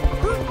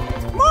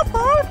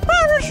 Morphle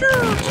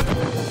parachute.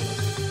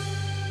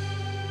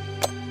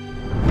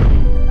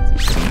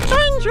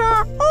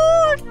 Danger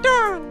all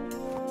done.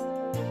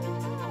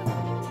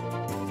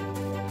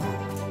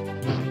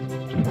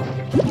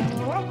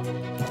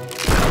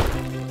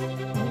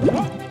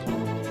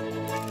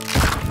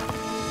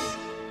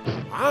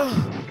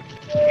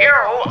 You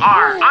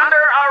are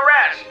under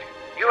arrest.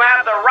 You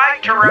have the right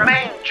to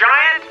remain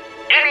giant.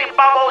 Any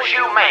bubbles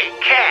you make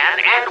can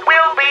and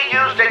will be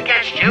used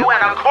against you in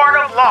a court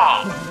of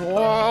law.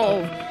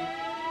 Whoa.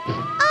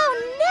 Oh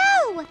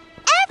no!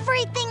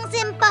 Everything's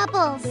in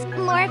bubbles.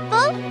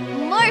 Morphle,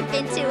 morph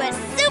into a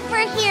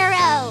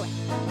superhero.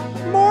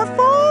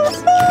 Morphle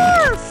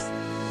morph.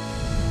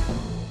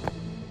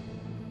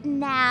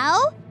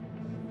 Now,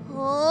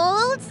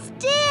 hold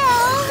still.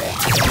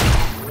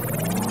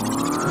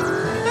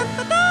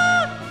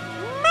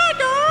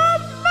 Mega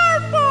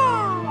Morphle!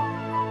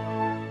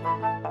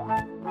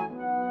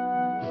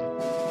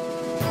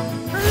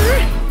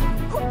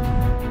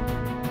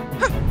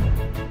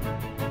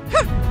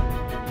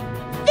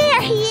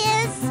 There he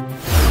is!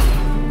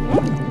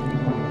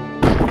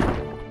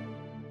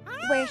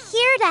 We're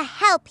here to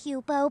help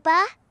you,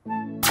 Boba.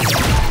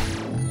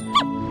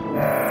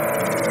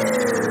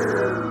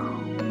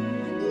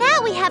 Now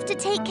we have to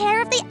take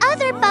care of the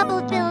other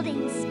bubble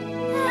buildings.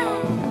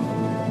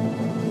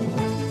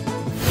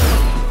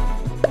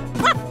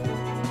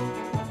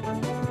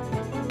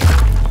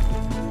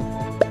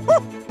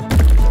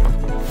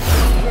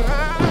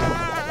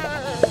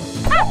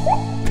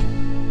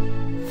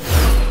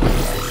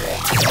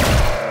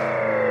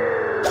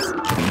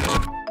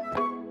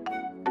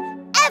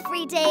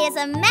 Every day is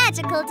a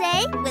magical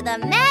day with a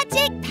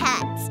magic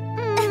pet.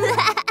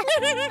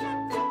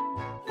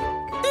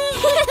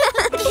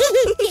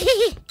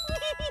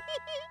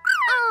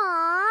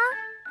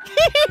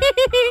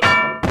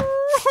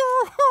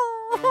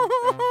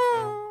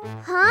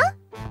 Huh?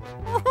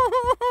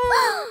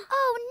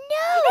 Oh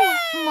no!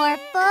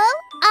 Morphle,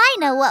 I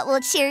know what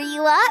will cheer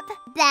you up.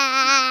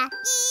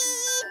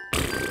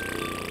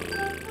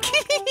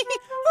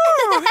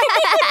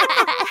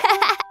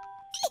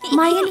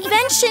 My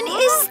invention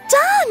is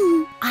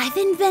done! I've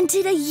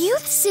invented a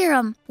youth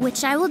serum,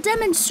 which I will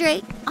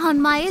demonstrate on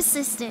my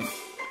assistant.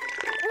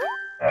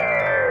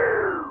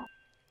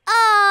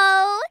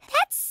 Oh,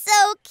 that's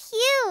so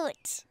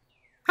cute.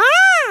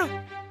 I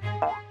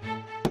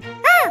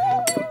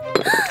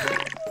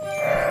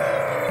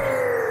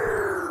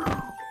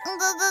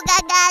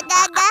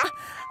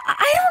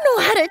don't know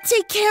how to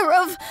take care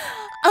of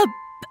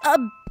a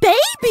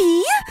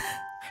baby.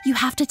 You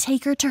have to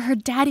take her to her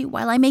daddy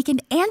while I make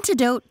an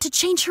antidote to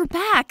change her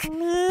back.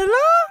 Mila?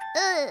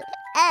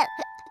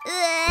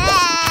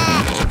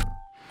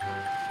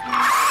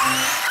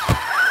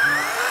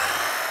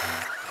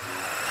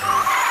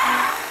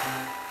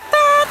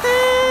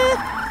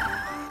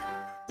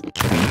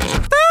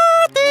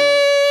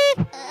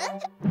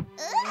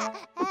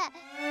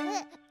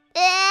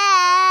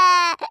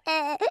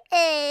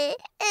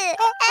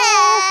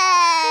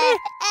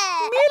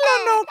 Mila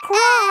no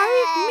cry.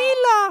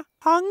 Mila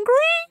hungry?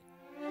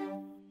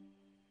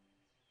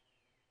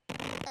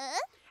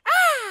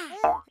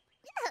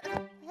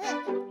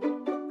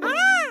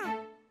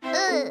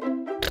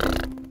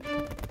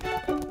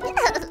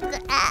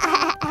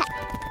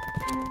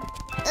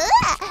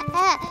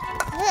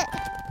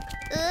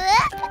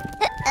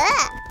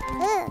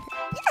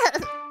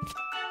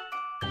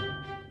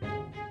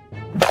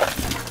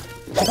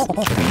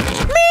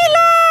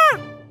 Mila!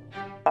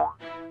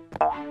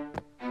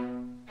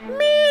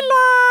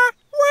 Mila,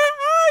 where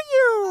are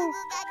you?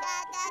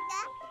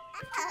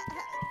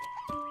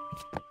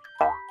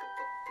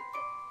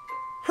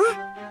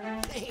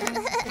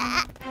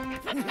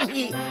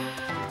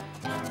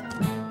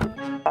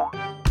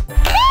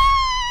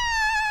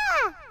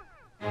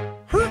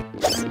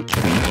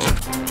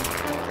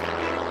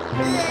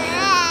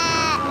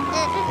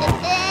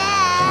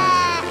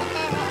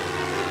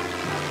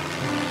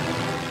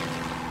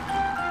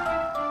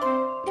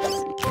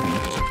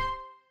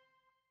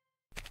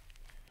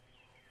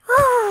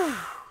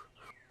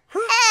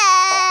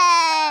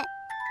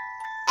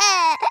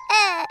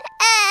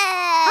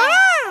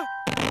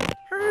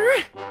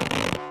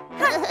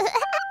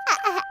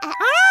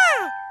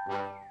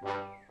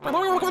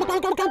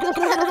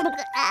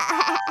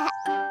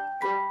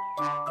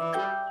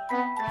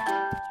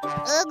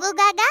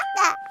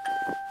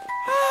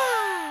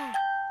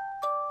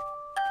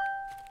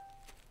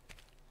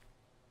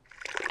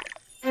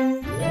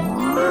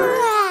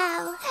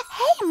 Wow.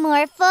 Hey,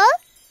 Morphle.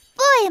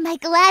 Boy, am I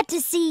glad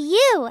to see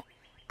you.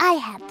 I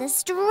had the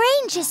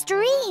strangest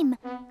dream.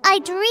 I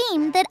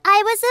dreamed that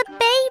I was a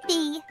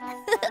baby.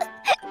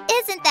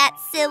 Isn't that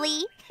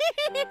silly?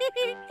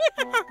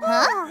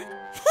 Huh?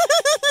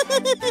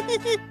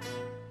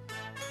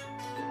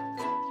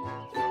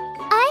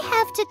 I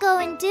have to go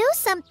and do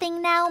something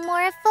now,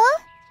 Morphle.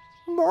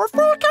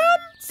 Morphle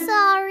come?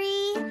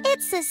 Sorry,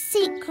 it's a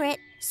secret,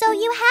 so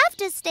you have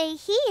to stay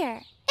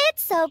here.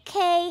 It's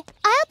okay.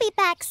 I'll be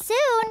back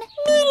soon.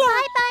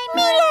 Mila! Bye-bye,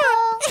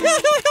 Morphle.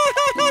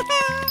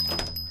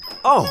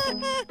 Oh!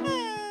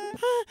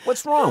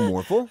 What's wrong,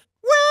 Morphle?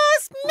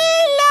 Where's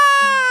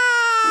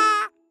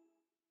Mila?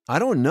 I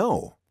don't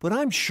know, but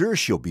I'm sure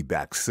she'll be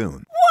back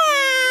soon.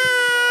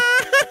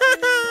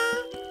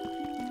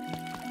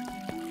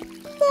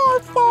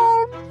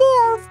 Morphle,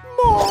 morph,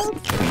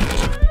 morph.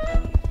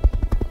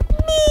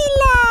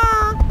 Mila!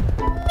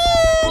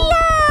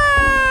 Mila!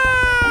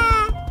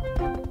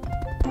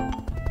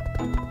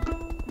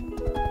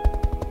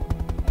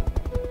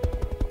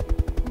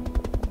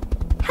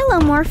 Hello,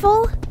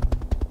 Morphle.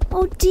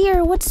 Oh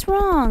dear, what's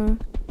wrong?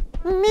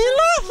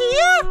 Mila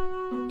here?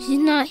 She's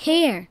not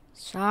here.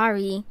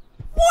 Sorry.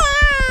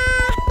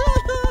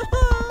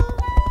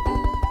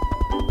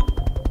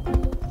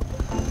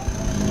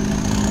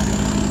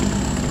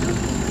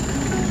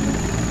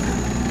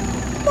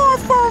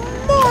 Morphle,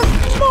 morph,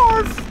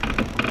 morph.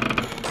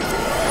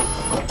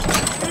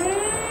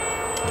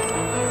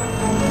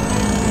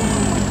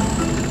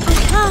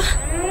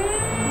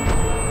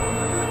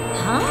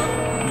 Huh?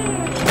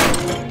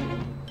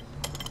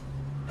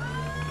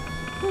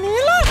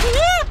 Mila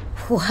here?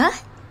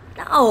 What?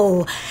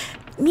 No,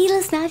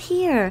 Mila's not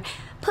here.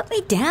 Put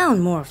me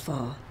down,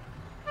 Morphle.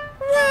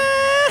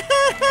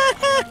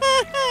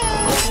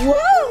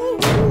 Whoa!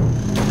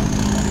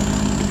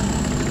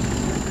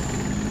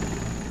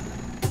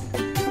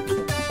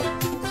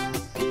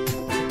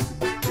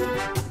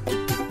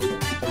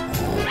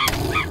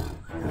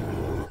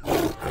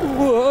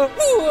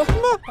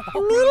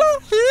 Mila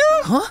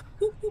here? Huh?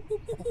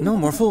 No,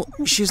 Morphle,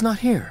 she's not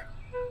here.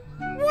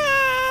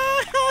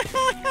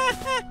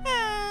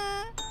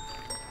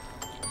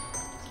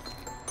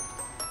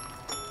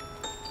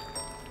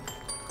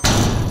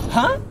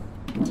 Huh?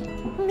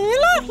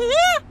 Mila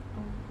here?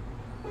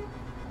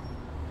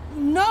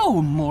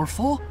 No,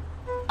 Morphle.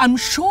 I'm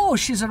sure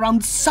she's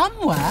around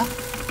somewhere.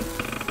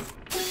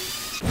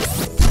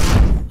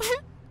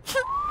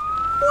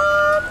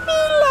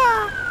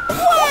 Mila!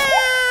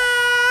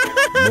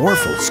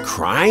 Morphle's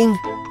crying?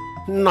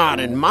 Not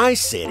in my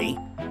city.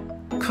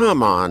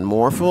 Come on,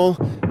 Morphle.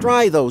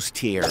 Dry those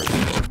tears.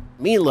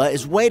 Mila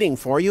is waiting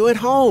for you at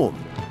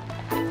home.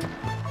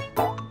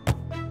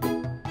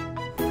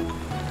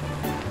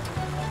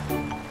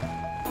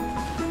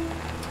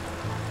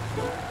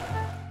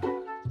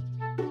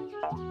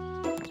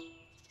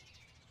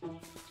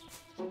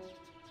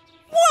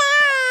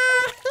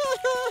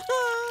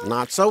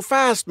 Not so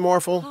fast,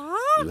 Morphle.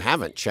 You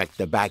haven't checked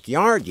the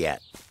backyard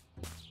yet.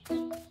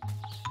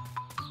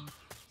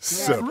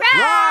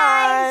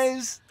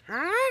 Surprise!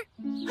 Huh?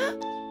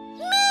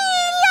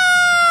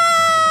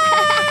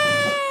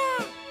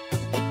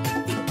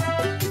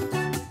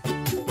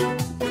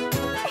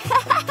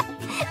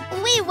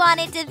 We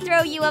wanted to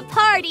throw you a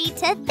party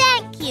to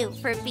thank you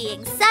for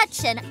being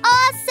such an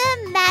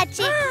awesome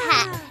magic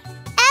pet.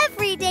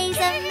 Every day's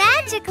a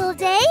magical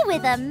day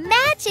with a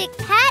magic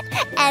pet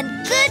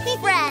and good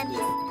friends.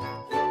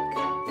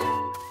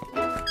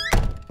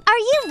 Are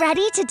you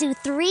ready to do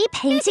 3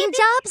 painting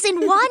jobs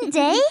in one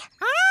day?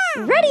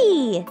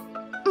 Ready!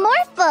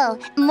 Morphle,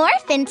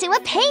 morph into a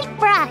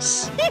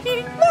paintbrush.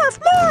 Morph,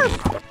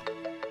 morph!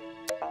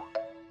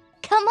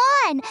 Come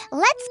on,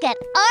 let's get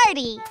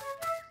arty.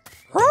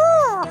 No!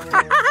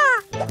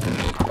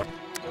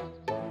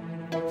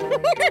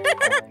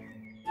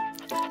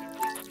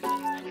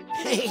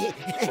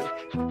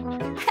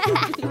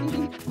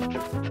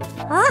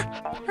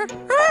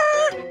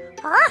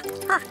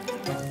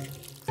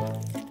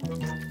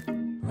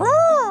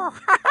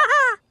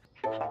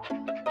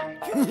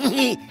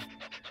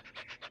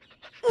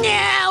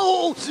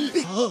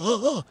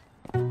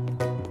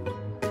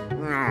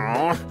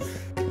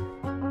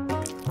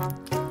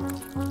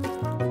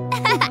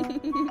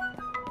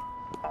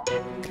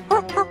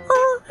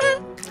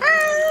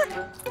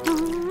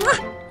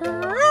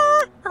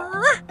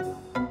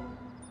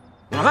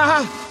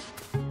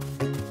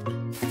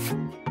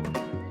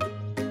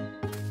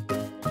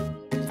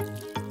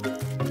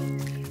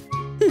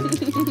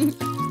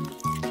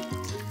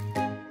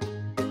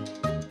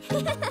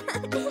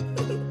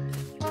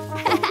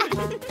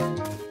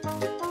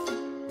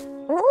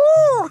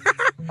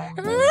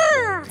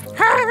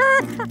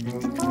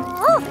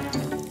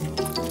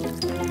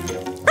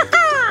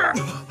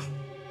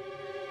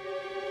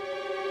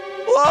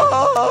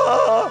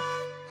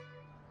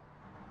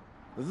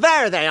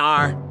 There they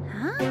are.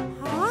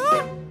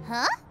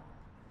 Huh?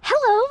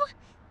 Hello.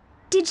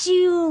 Did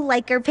you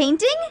like our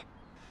painting?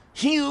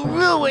 You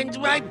ruined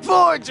my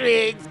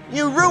portrait.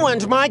 You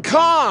ruined my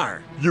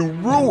car. You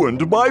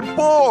ruined my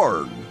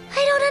barn.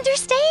 I don't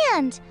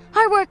understand.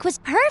 Our work was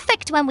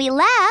perfect when we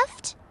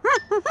left.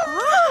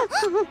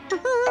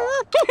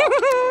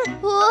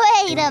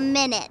 Wait a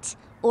minute.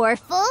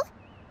 Orphle,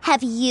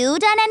 have you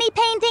done any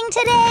painting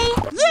today?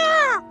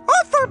 Yeah,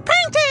 all for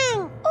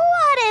painting.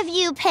 What have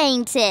you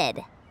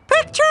painted?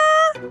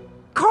 Picture,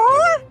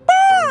 color,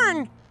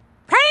 born.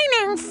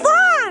 Painting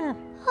fun.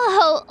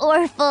 Oh,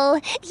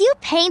 Orphle, you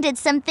painted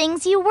some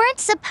things you weren't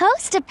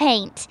supposed to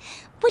paint.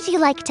 Would you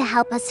like to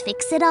help us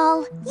fix it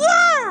all?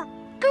 Yeah.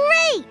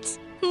 Great!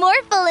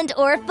 Morphle and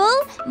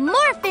Orphle,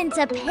 morph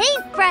into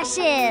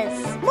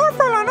paintbrushes!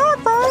 Morphle and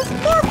Orphle,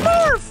 morph,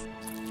 morph!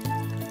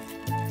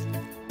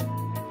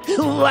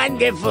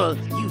 Wonderful!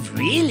 You've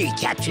really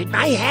captured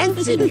my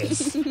hands in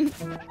this.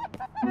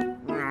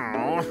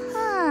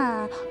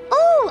 Huh.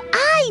 Oh,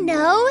 I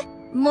know!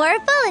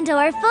 Morphle and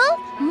Orphle,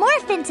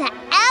 morph into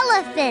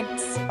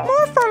elephants!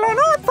 Morphle and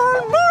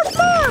Orphle, morph,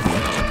 morph!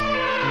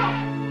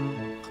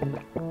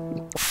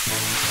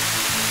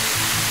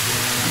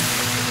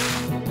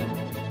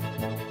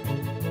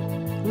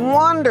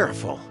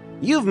 Wonderful!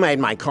 You've made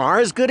my car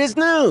as good as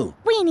new.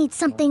 We need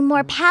something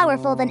more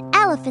powerful than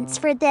elephants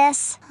for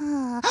this.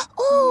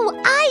 Oh,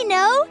 I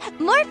know!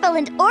 Morphle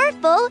and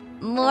Orphle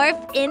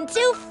morph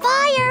into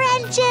fire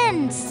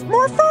engines!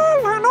 Morphle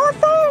and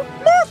Orphle,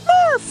 morph,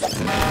 morph!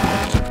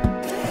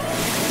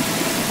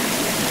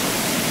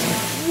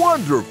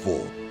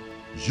 Wonderful!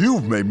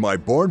 You've made my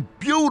barn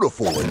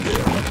beautiful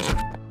again.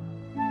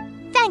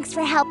 Thanks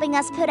for helping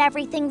us put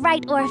everything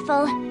right,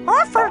 Orphle.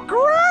 Orphle,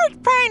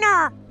 great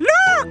painter!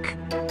 Look!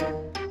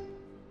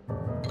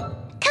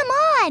 Come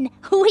on!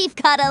 We've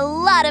got a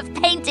lot of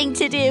painting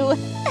to do.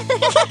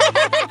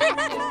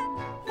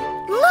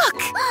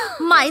 Look!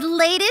 My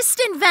latest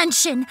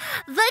invention,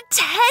 the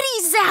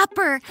Teddy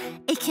Zapper.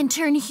 It can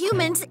turn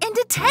humans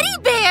into teddy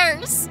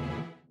bears.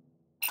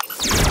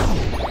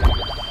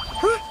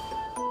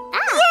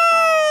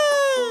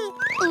 Yay!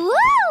 Woo!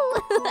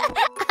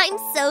 I'm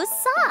so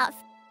soft.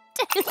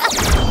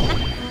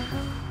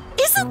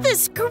 Isn't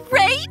this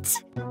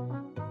great?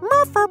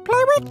 Morphle,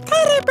 play with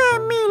teddy bear,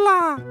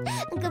 Mila.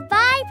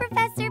 Goodbye,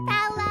 Professor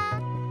Paula.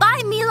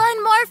 Bye, Mila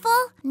and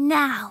Morphle.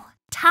 Now,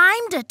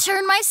 time to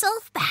turn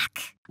myself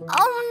back.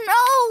 Oh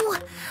no!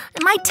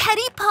 My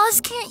teddy paws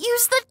can't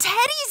use the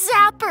Teddy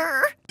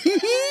Zapper.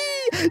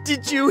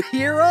 Did you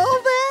hear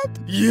all that?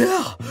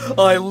 Yeah,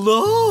 I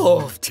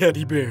love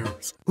teddy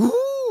bears.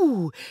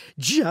 Ooh,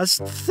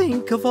 just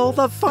think of all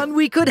the fun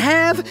we could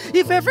have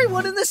if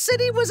everyone in the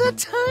city was a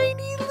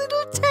tiny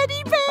little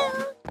teddy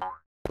bear.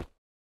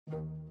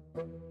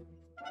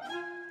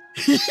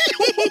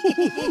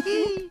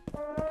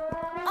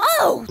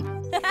 Oh!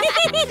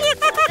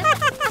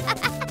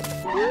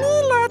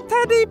 Mila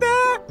teddy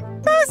bear,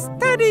 best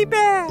teddy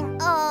bear.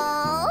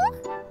 Oh.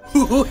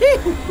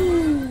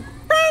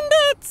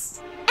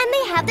 Bandits! And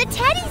they have the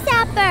Teddy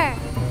Zapper.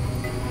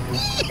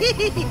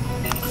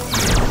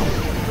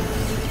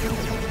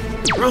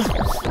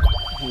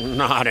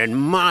 Not in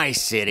my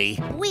city.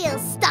 We'll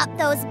stop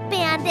those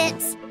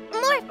bandits.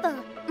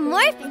 Morphle,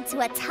 morph into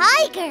a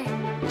tiger.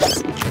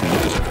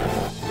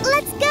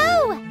 Let's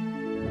go.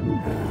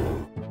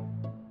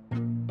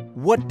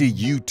 What do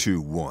you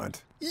two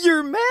want?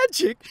 Your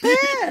magic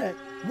pet.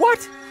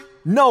 What?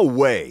 No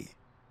way.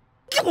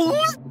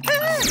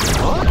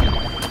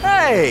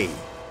 Hey!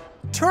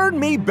 Turn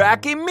me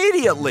back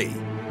immediately.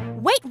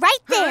 Wait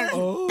right there,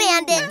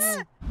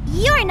 bandits.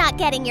 You're not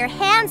getting your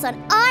hands on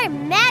our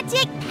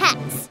magic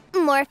pets.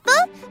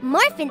 Morphle,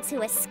 morph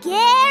into a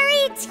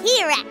scary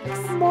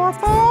T-Rex.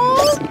 Morphle,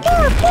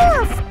 morph,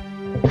 morph!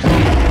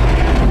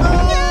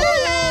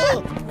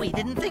 We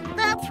didn't think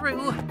that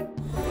through.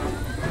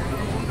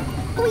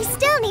 We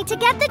still need to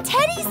get the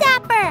Teddy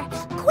Zapper.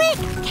 Quick,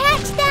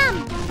 catch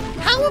them.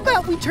 How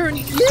about we turn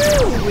you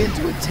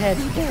into a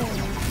teddy bear?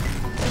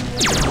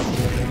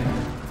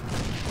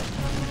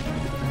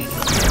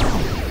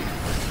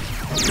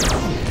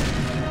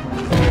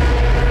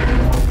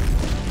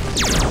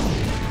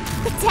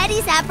 The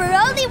Teddy Zapper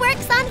only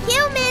works on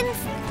humans.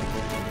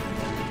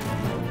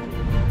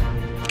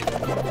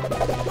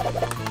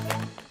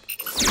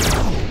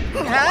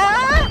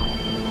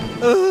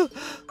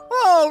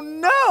 Oh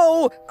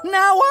no!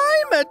 Now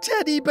I'm a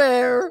teddy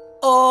bear!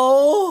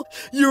 Oh,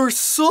 you're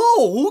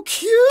so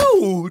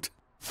cute!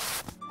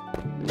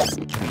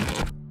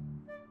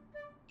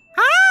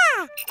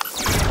 Ah!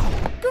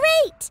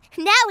 Great!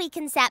 Now we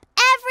can zap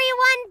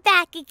everyone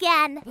back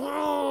again.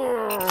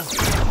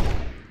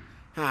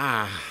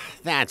 Ah,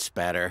 that's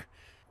better.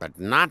 But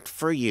not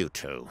for you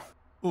two.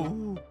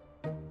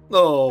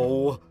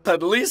 Oh,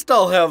 at least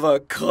I'll have a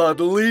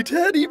cuddly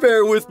teddy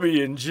bear with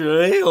me in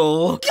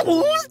jail.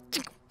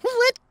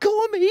 Let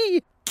go of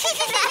me!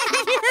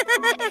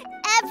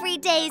 Every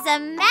day's a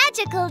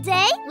magical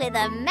day with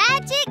a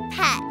magic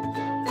pet.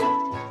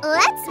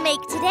 Let's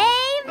make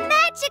today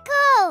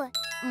magical.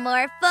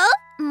 Morphle,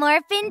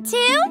 morph into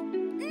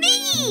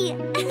me!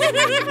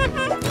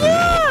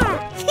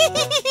 Yeah!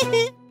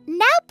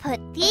 Now put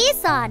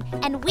these on,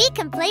 and we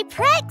can play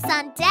pranks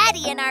on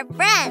Daddy and our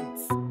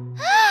friends.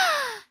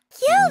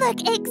 You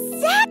look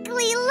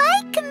exactly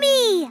like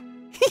me!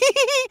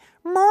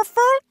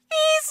 Morphle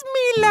is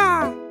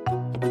Mila.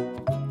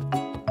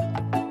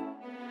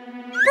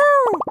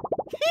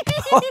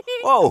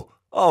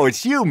 Oh,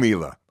 it's you,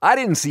 Mila. I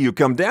didn't see you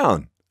come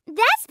down.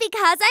 That's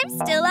because I'm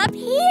still up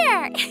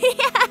here.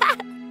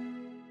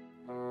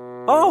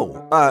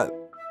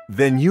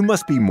 Then you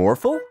must be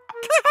Morphle?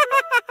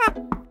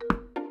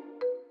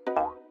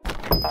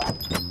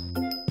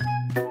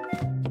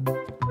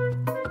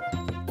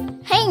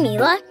 Hey,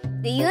 Mila.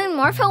 Do you and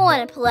Morphle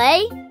want to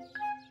play?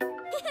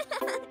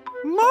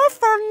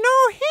 Morphle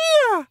no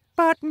here,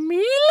 but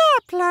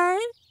Mila play.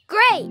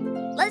 Great.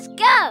 Let's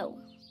go.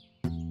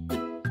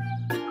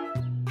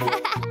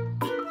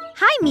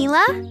 Hi,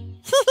 Mila.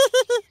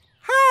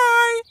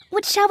 Hi.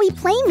 What shall we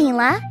play,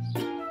 Mila?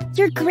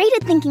 You're great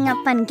at thinking up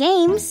fun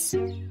games.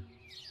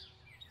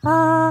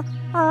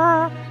 Tag?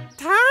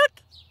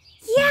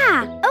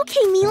 Yeah.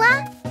 Okay,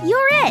 Mila.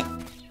 You're it.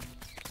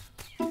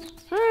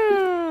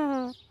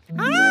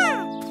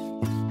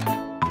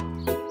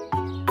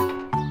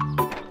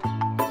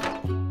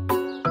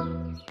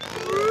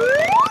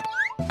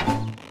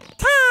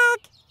 Tag.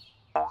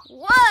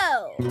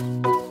 Whoa.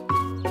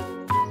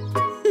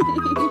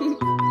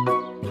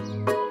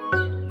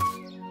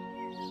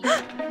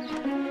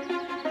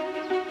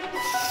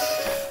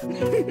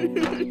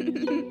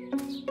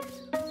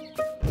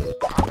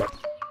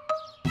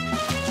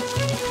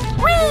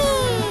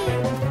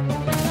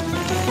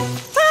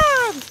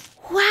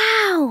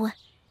 Wow.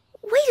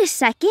 Wait a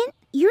second.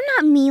 You're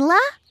not Mila.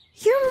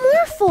 You're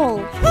Morphle.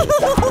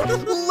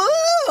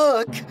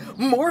 Look!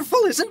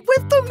 Morphle isn't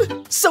with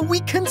them, so we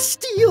can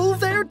steal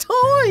their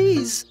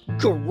toys.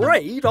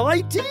 Great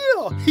idea.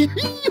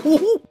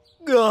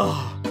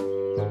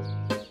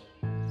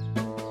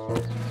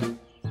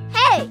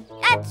 Hey,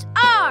 that's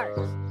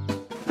ours.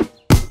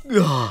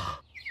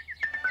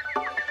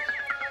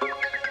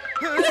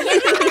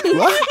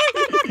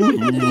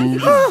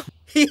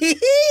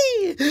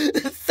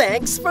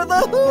 Thanks for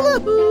the hula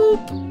hoop.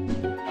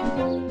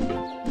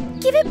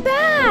 Give it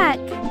back.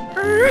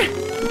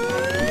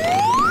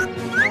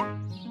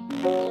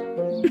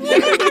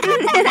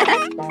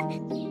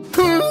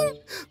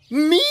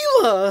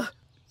 Mila!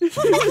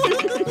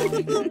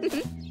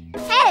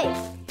 Hey,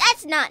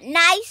 that's not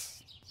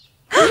nice.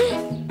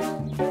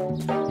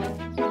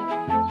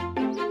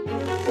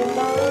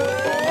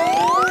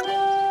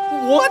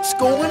 What's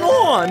going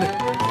on?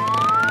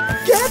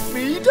 Get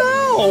me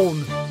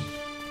down!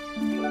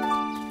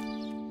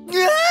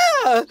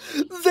 Yeah!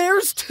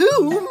 There's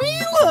two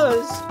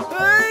Milas!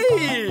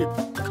 Hey!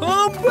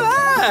 Come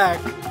back!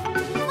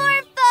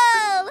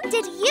 Morphle!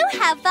 Did you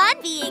have fun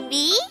being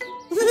me?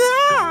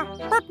 Yeah,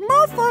 but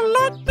Morphle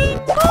liked being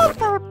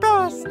Morphle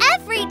best.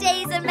 Every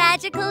day's a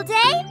magical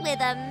day with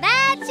a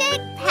magic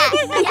pet.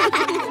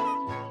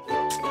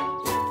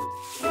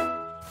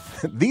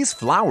 These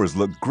flowers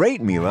look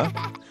great, Mila.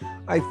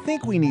 I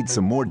think we need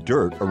some more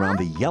dirt around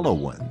the yellow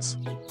ones.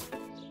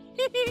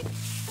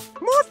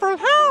 Morphle,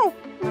 help!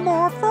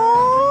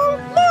 Morphle!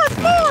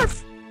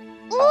 Morph!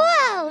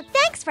 Whoa!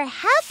 Thanks for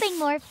helping,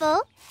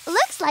 Morphle.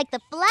 Looks like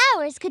the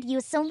flowers could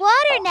use some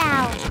water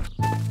now.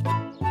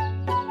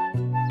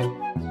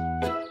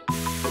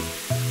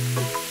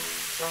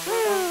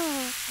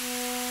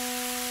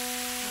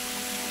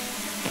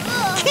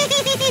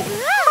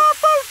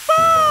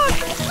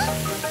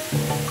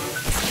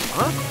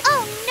 Huh?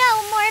 Oh no,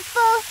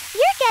 Morphle!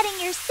 You're getting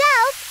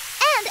yourself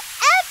and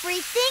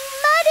everything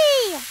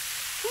muddy!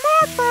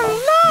 Morphle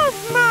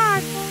loves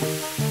mud!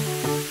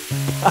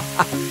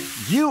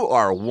 You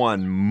are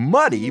one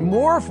muddy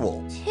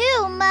Morphle.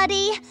 Too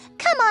muddy.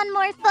 Come on,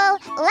 Morphle.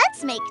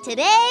 Let's make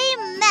today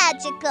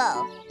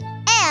magical.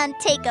 And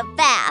take a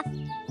bath.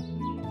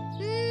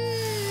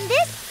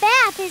 This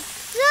bath is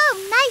so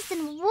nice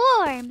and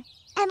warm.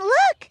 And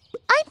look,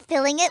 I'm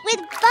filling it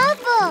with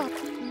bubbles.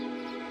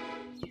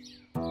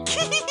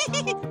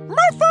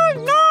 Morphle,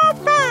 no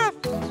bath!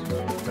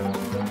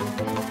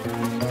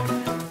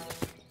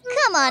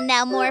 Come on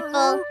now,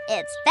 Morphle.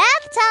 It's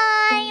bath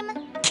time.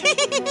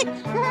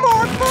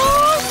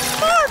 Morphle!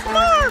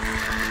 Morph!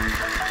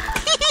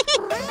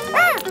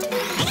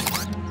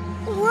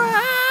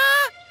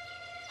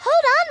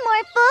 Hold on,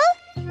 Morphle.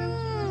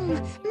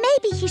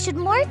 Maybe he should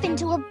morph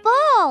into a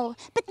ball,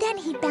 but then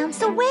he'd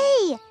bounce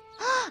away.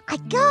 I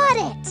got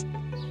it.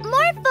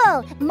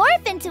 Morphle,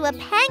 morph into a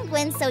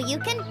penguin so you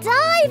can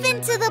dive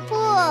into the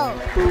pool.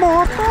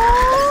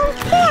 Morphle!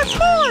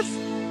 Morph!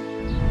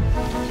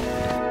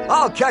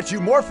 I'll catch you,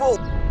 Morphle.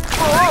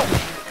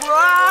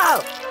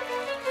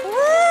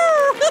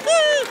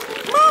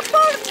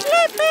 Morphle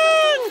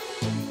slipping!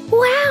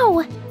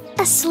 Wow.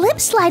 A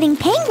slip-sliding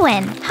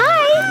penguin.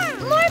 Hi.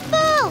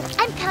 Morphle,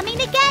 I'm coming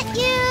to get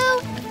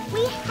you.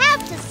 We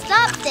have to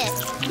stop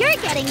this. You're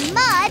getting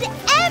mud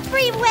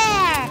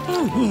everywhere.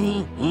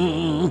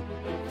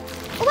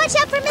 Watch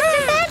out for Mr.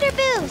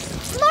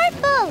 Vanderboost.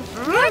 Morphle,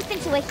 morph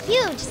into a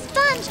huge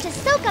sponge to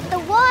soak up the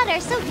water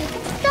so you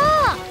can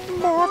stop.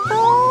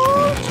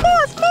 Morphle!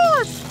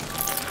 Morph!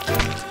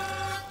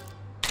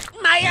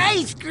 My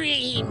ice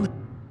cream!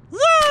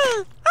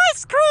 Yay!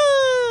 Ice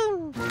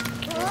cream!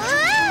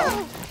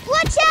 Whoa!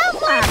 Watch out,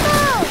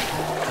 Morphle!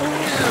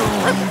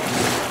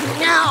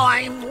 Now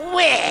I'm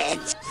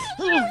wet!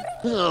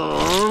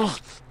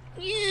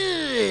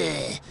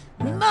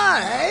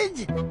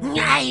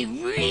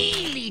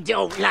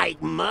 don't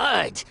like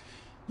mud.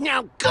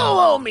 Now go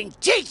home and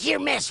take your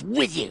mess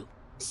with you.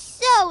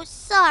 So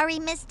sorry,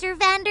 Mr.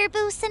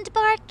 Vanderboos and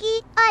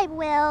Barky. I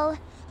will.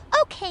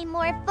 Okay,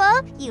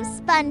 Morphle, you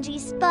spongy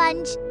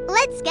sponge.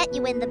 Let's get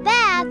you in the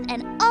bath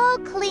and all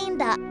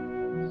cleaned up.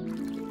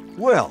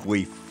 Well,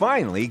 we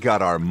finally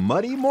got our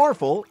muddy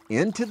Morphle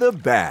into the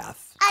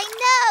bath. I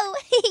know!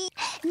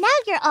 Now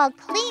you're all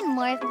clean,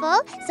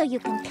 Morphle, so you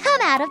can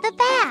come out of the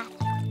bath.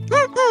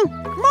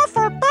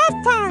 Morphle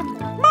bath time!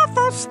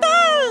 Morphle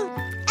stay!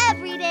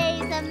 Every day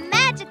is a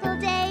magical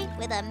day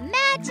with a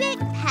magic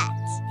pet.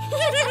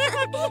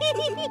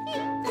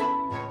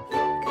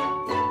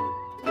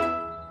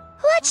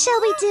 What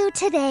shall we do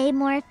today,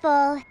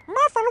 Morphle?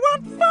 Morphle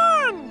want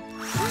fun!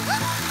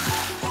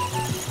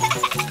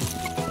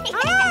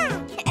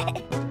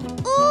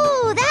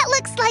 Ooh, that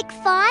looks like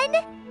fun!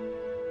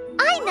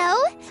 I know!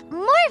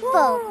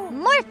 Morphle!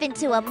 Morph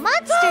into a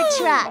monster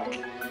truck!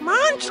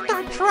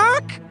 Monster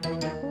truck?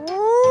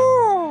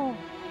 Ooh!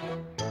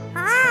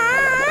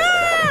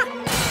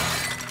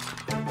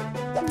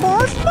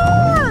 Morph,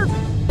 morph!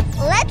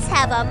 Let's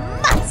have a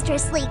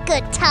monstrously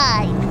good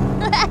time!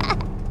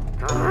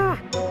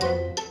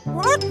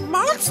 What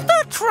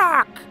monster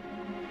truck?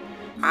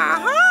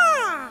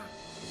 Aha!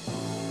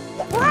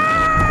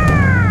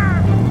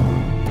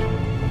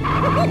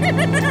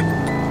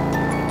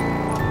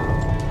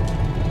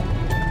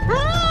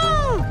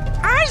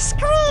 Ice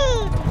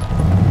cream!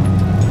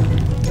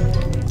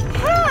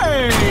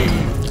 Hey!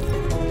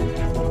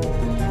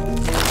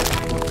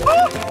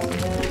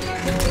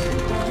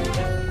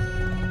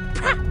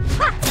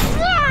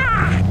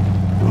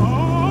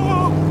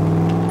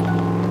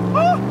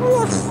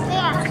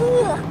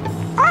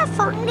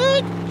 Orphle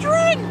need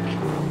drink!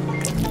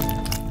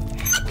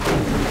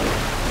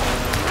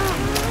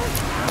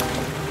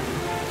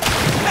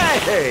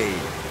 Hey!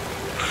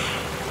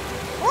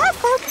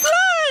 Orphle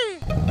play!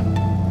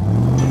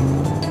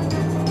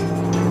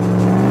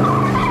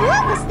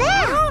 What was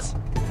that?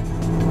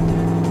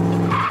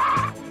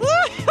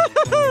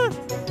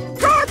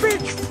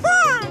 Garbage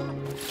fun!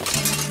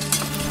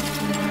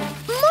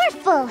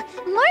 Morphle!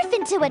 Morph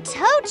into a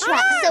tow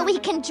truck so we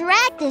can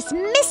drag this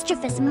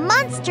mischievous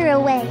monster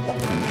away.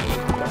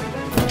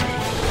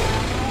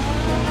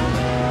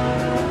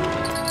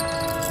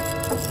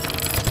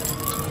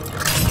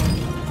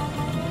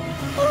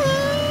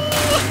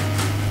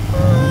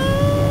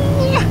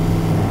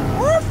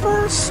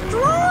 Orphle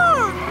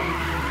strong!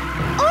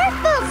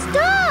 Orphle,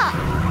 stop!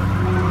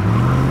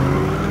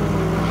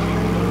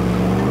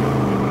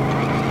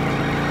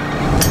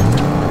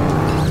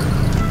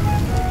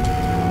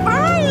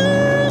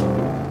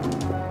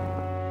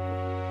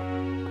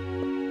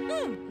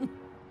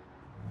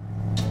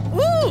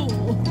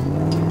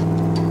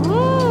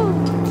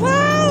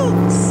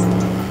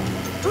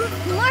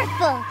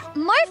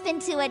 Morph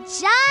into a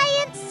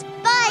giant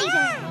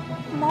spider!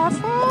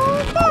 Morphle,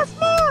 morph,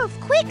 morph!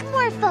 Quick,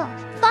 Morphle!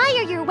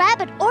 Fire your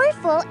web at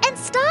Orphle and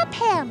stop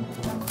him!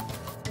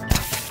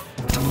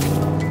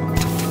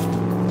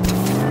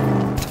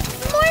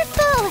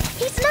 Morphle!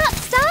 He's not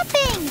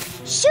stopping!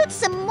 Shoot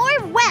some more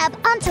web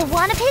onto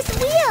one of his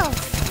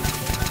wheels!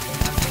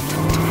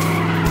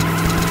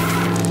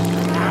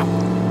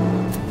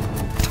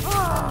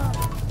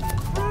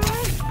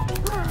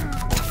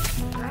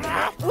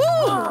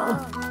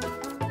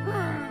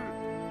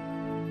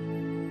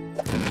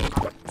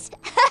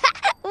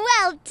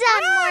 Well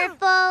done,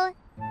 Morphle!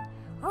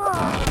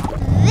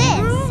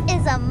 This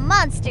is a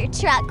monster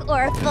truck,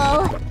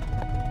 Orphle.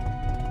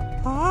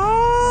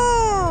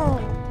 Oh!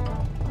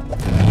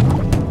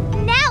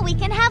 Now we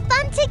can have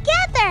fun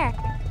together!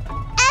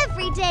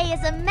 Every day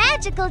is a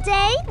magical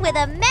day with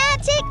a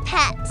magic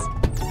pet.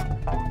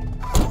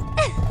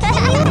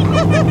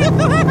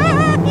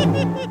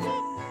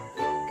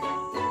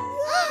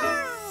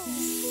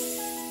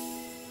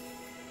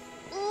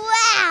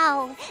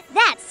 Wow!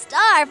 That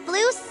star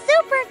flew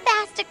super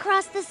fast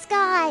across the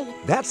sky.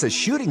 That's a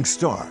shooting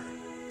star.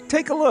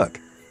 Take a look.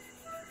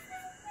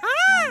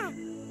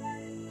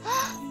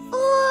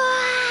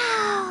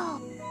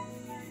 Wow!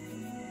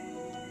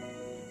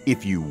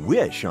 If you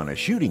wish on a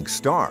shooting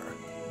star,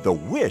 the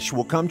wish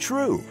will come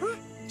true.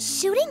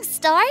 Shooting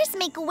stars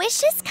make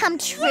wishes come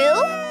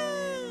true?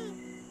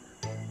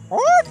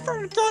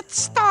 Orphle get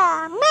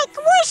star, make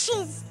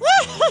wishes!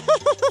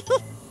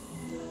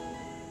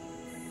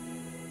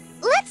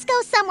 Let's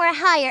go somewhere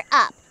higher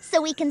up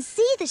so we can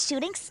see the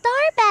shooting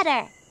star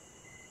better.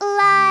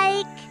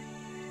 Like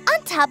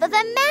on top of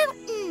a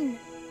mountain.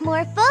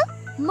 Morphle,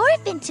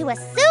 morph into a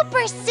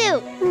super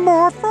suit.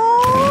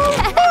 Morphle,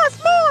 morph,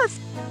 morph!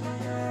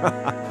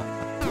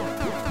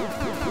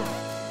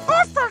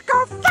 Orphle,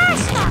 go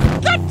faster!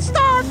 Get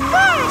star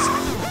first!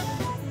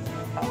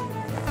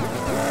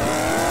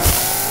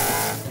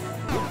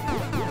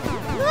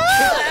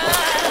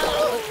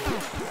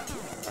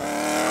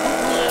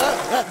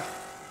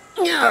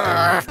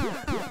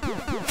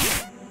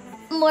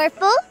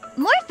 Morphle,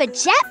 morph a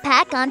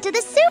jetpack onto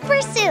the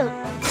super suit.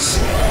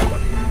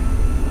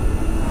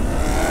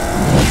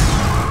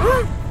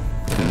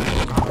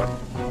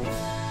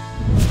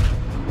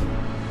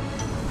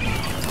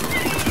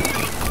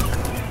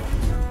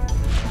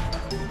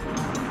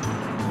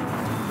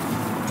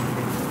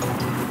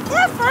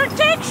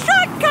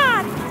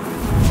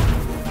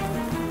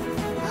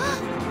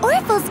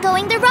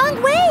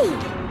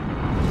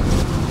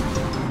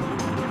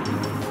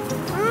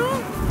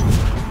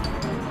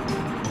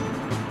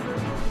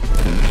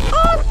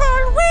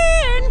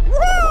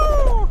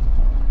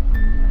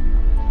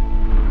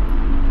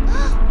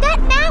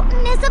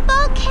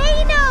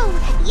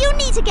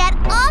 to get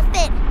off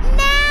it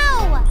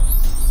now!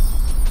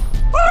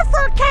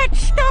 Orphle catch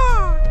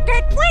star!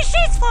 Get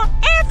wishes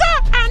forever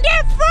and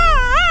ever!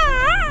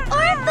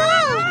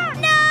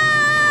 Orphle! No!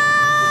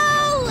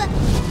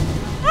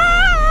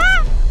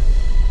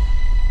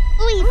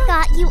 We've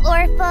got you,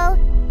 Orphle.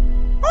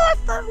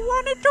 Orphle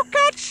wanted to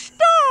catch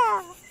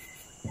star!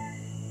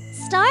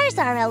 Stars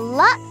are a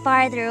lot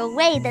farther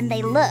away than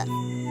they look.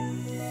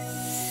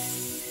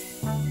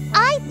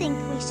 I think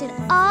we should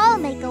all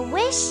make a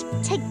wish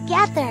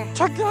together.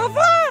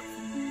 Together?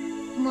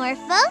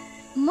 Morphle,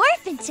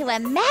 morph into a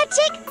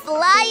magic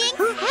flying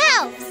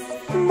house.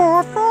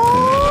 Morphle!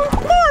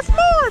 Morph,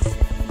 morph!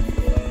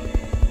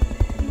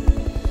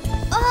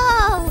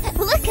 Oh,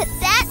 look at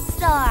that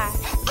star.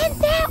 And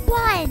that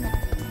one.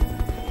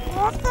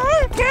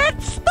 Orphle,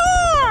 get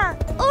star!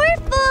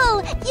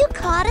 Orphle, you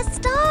caught a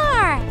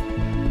star.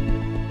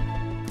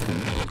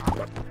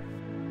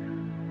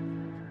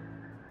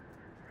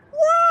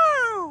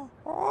 Wow!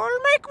 All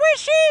make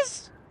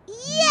wishes?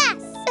 Yes!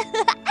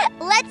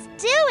 Let's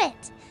do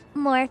it.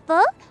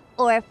 Morphle,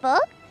 Orphle,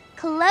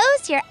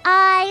 close your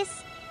eyes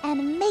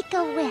and make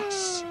a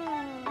wish.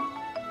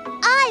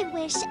 I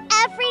wish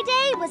every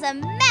day was a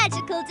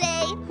magical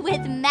day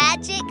with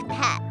magic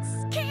pets.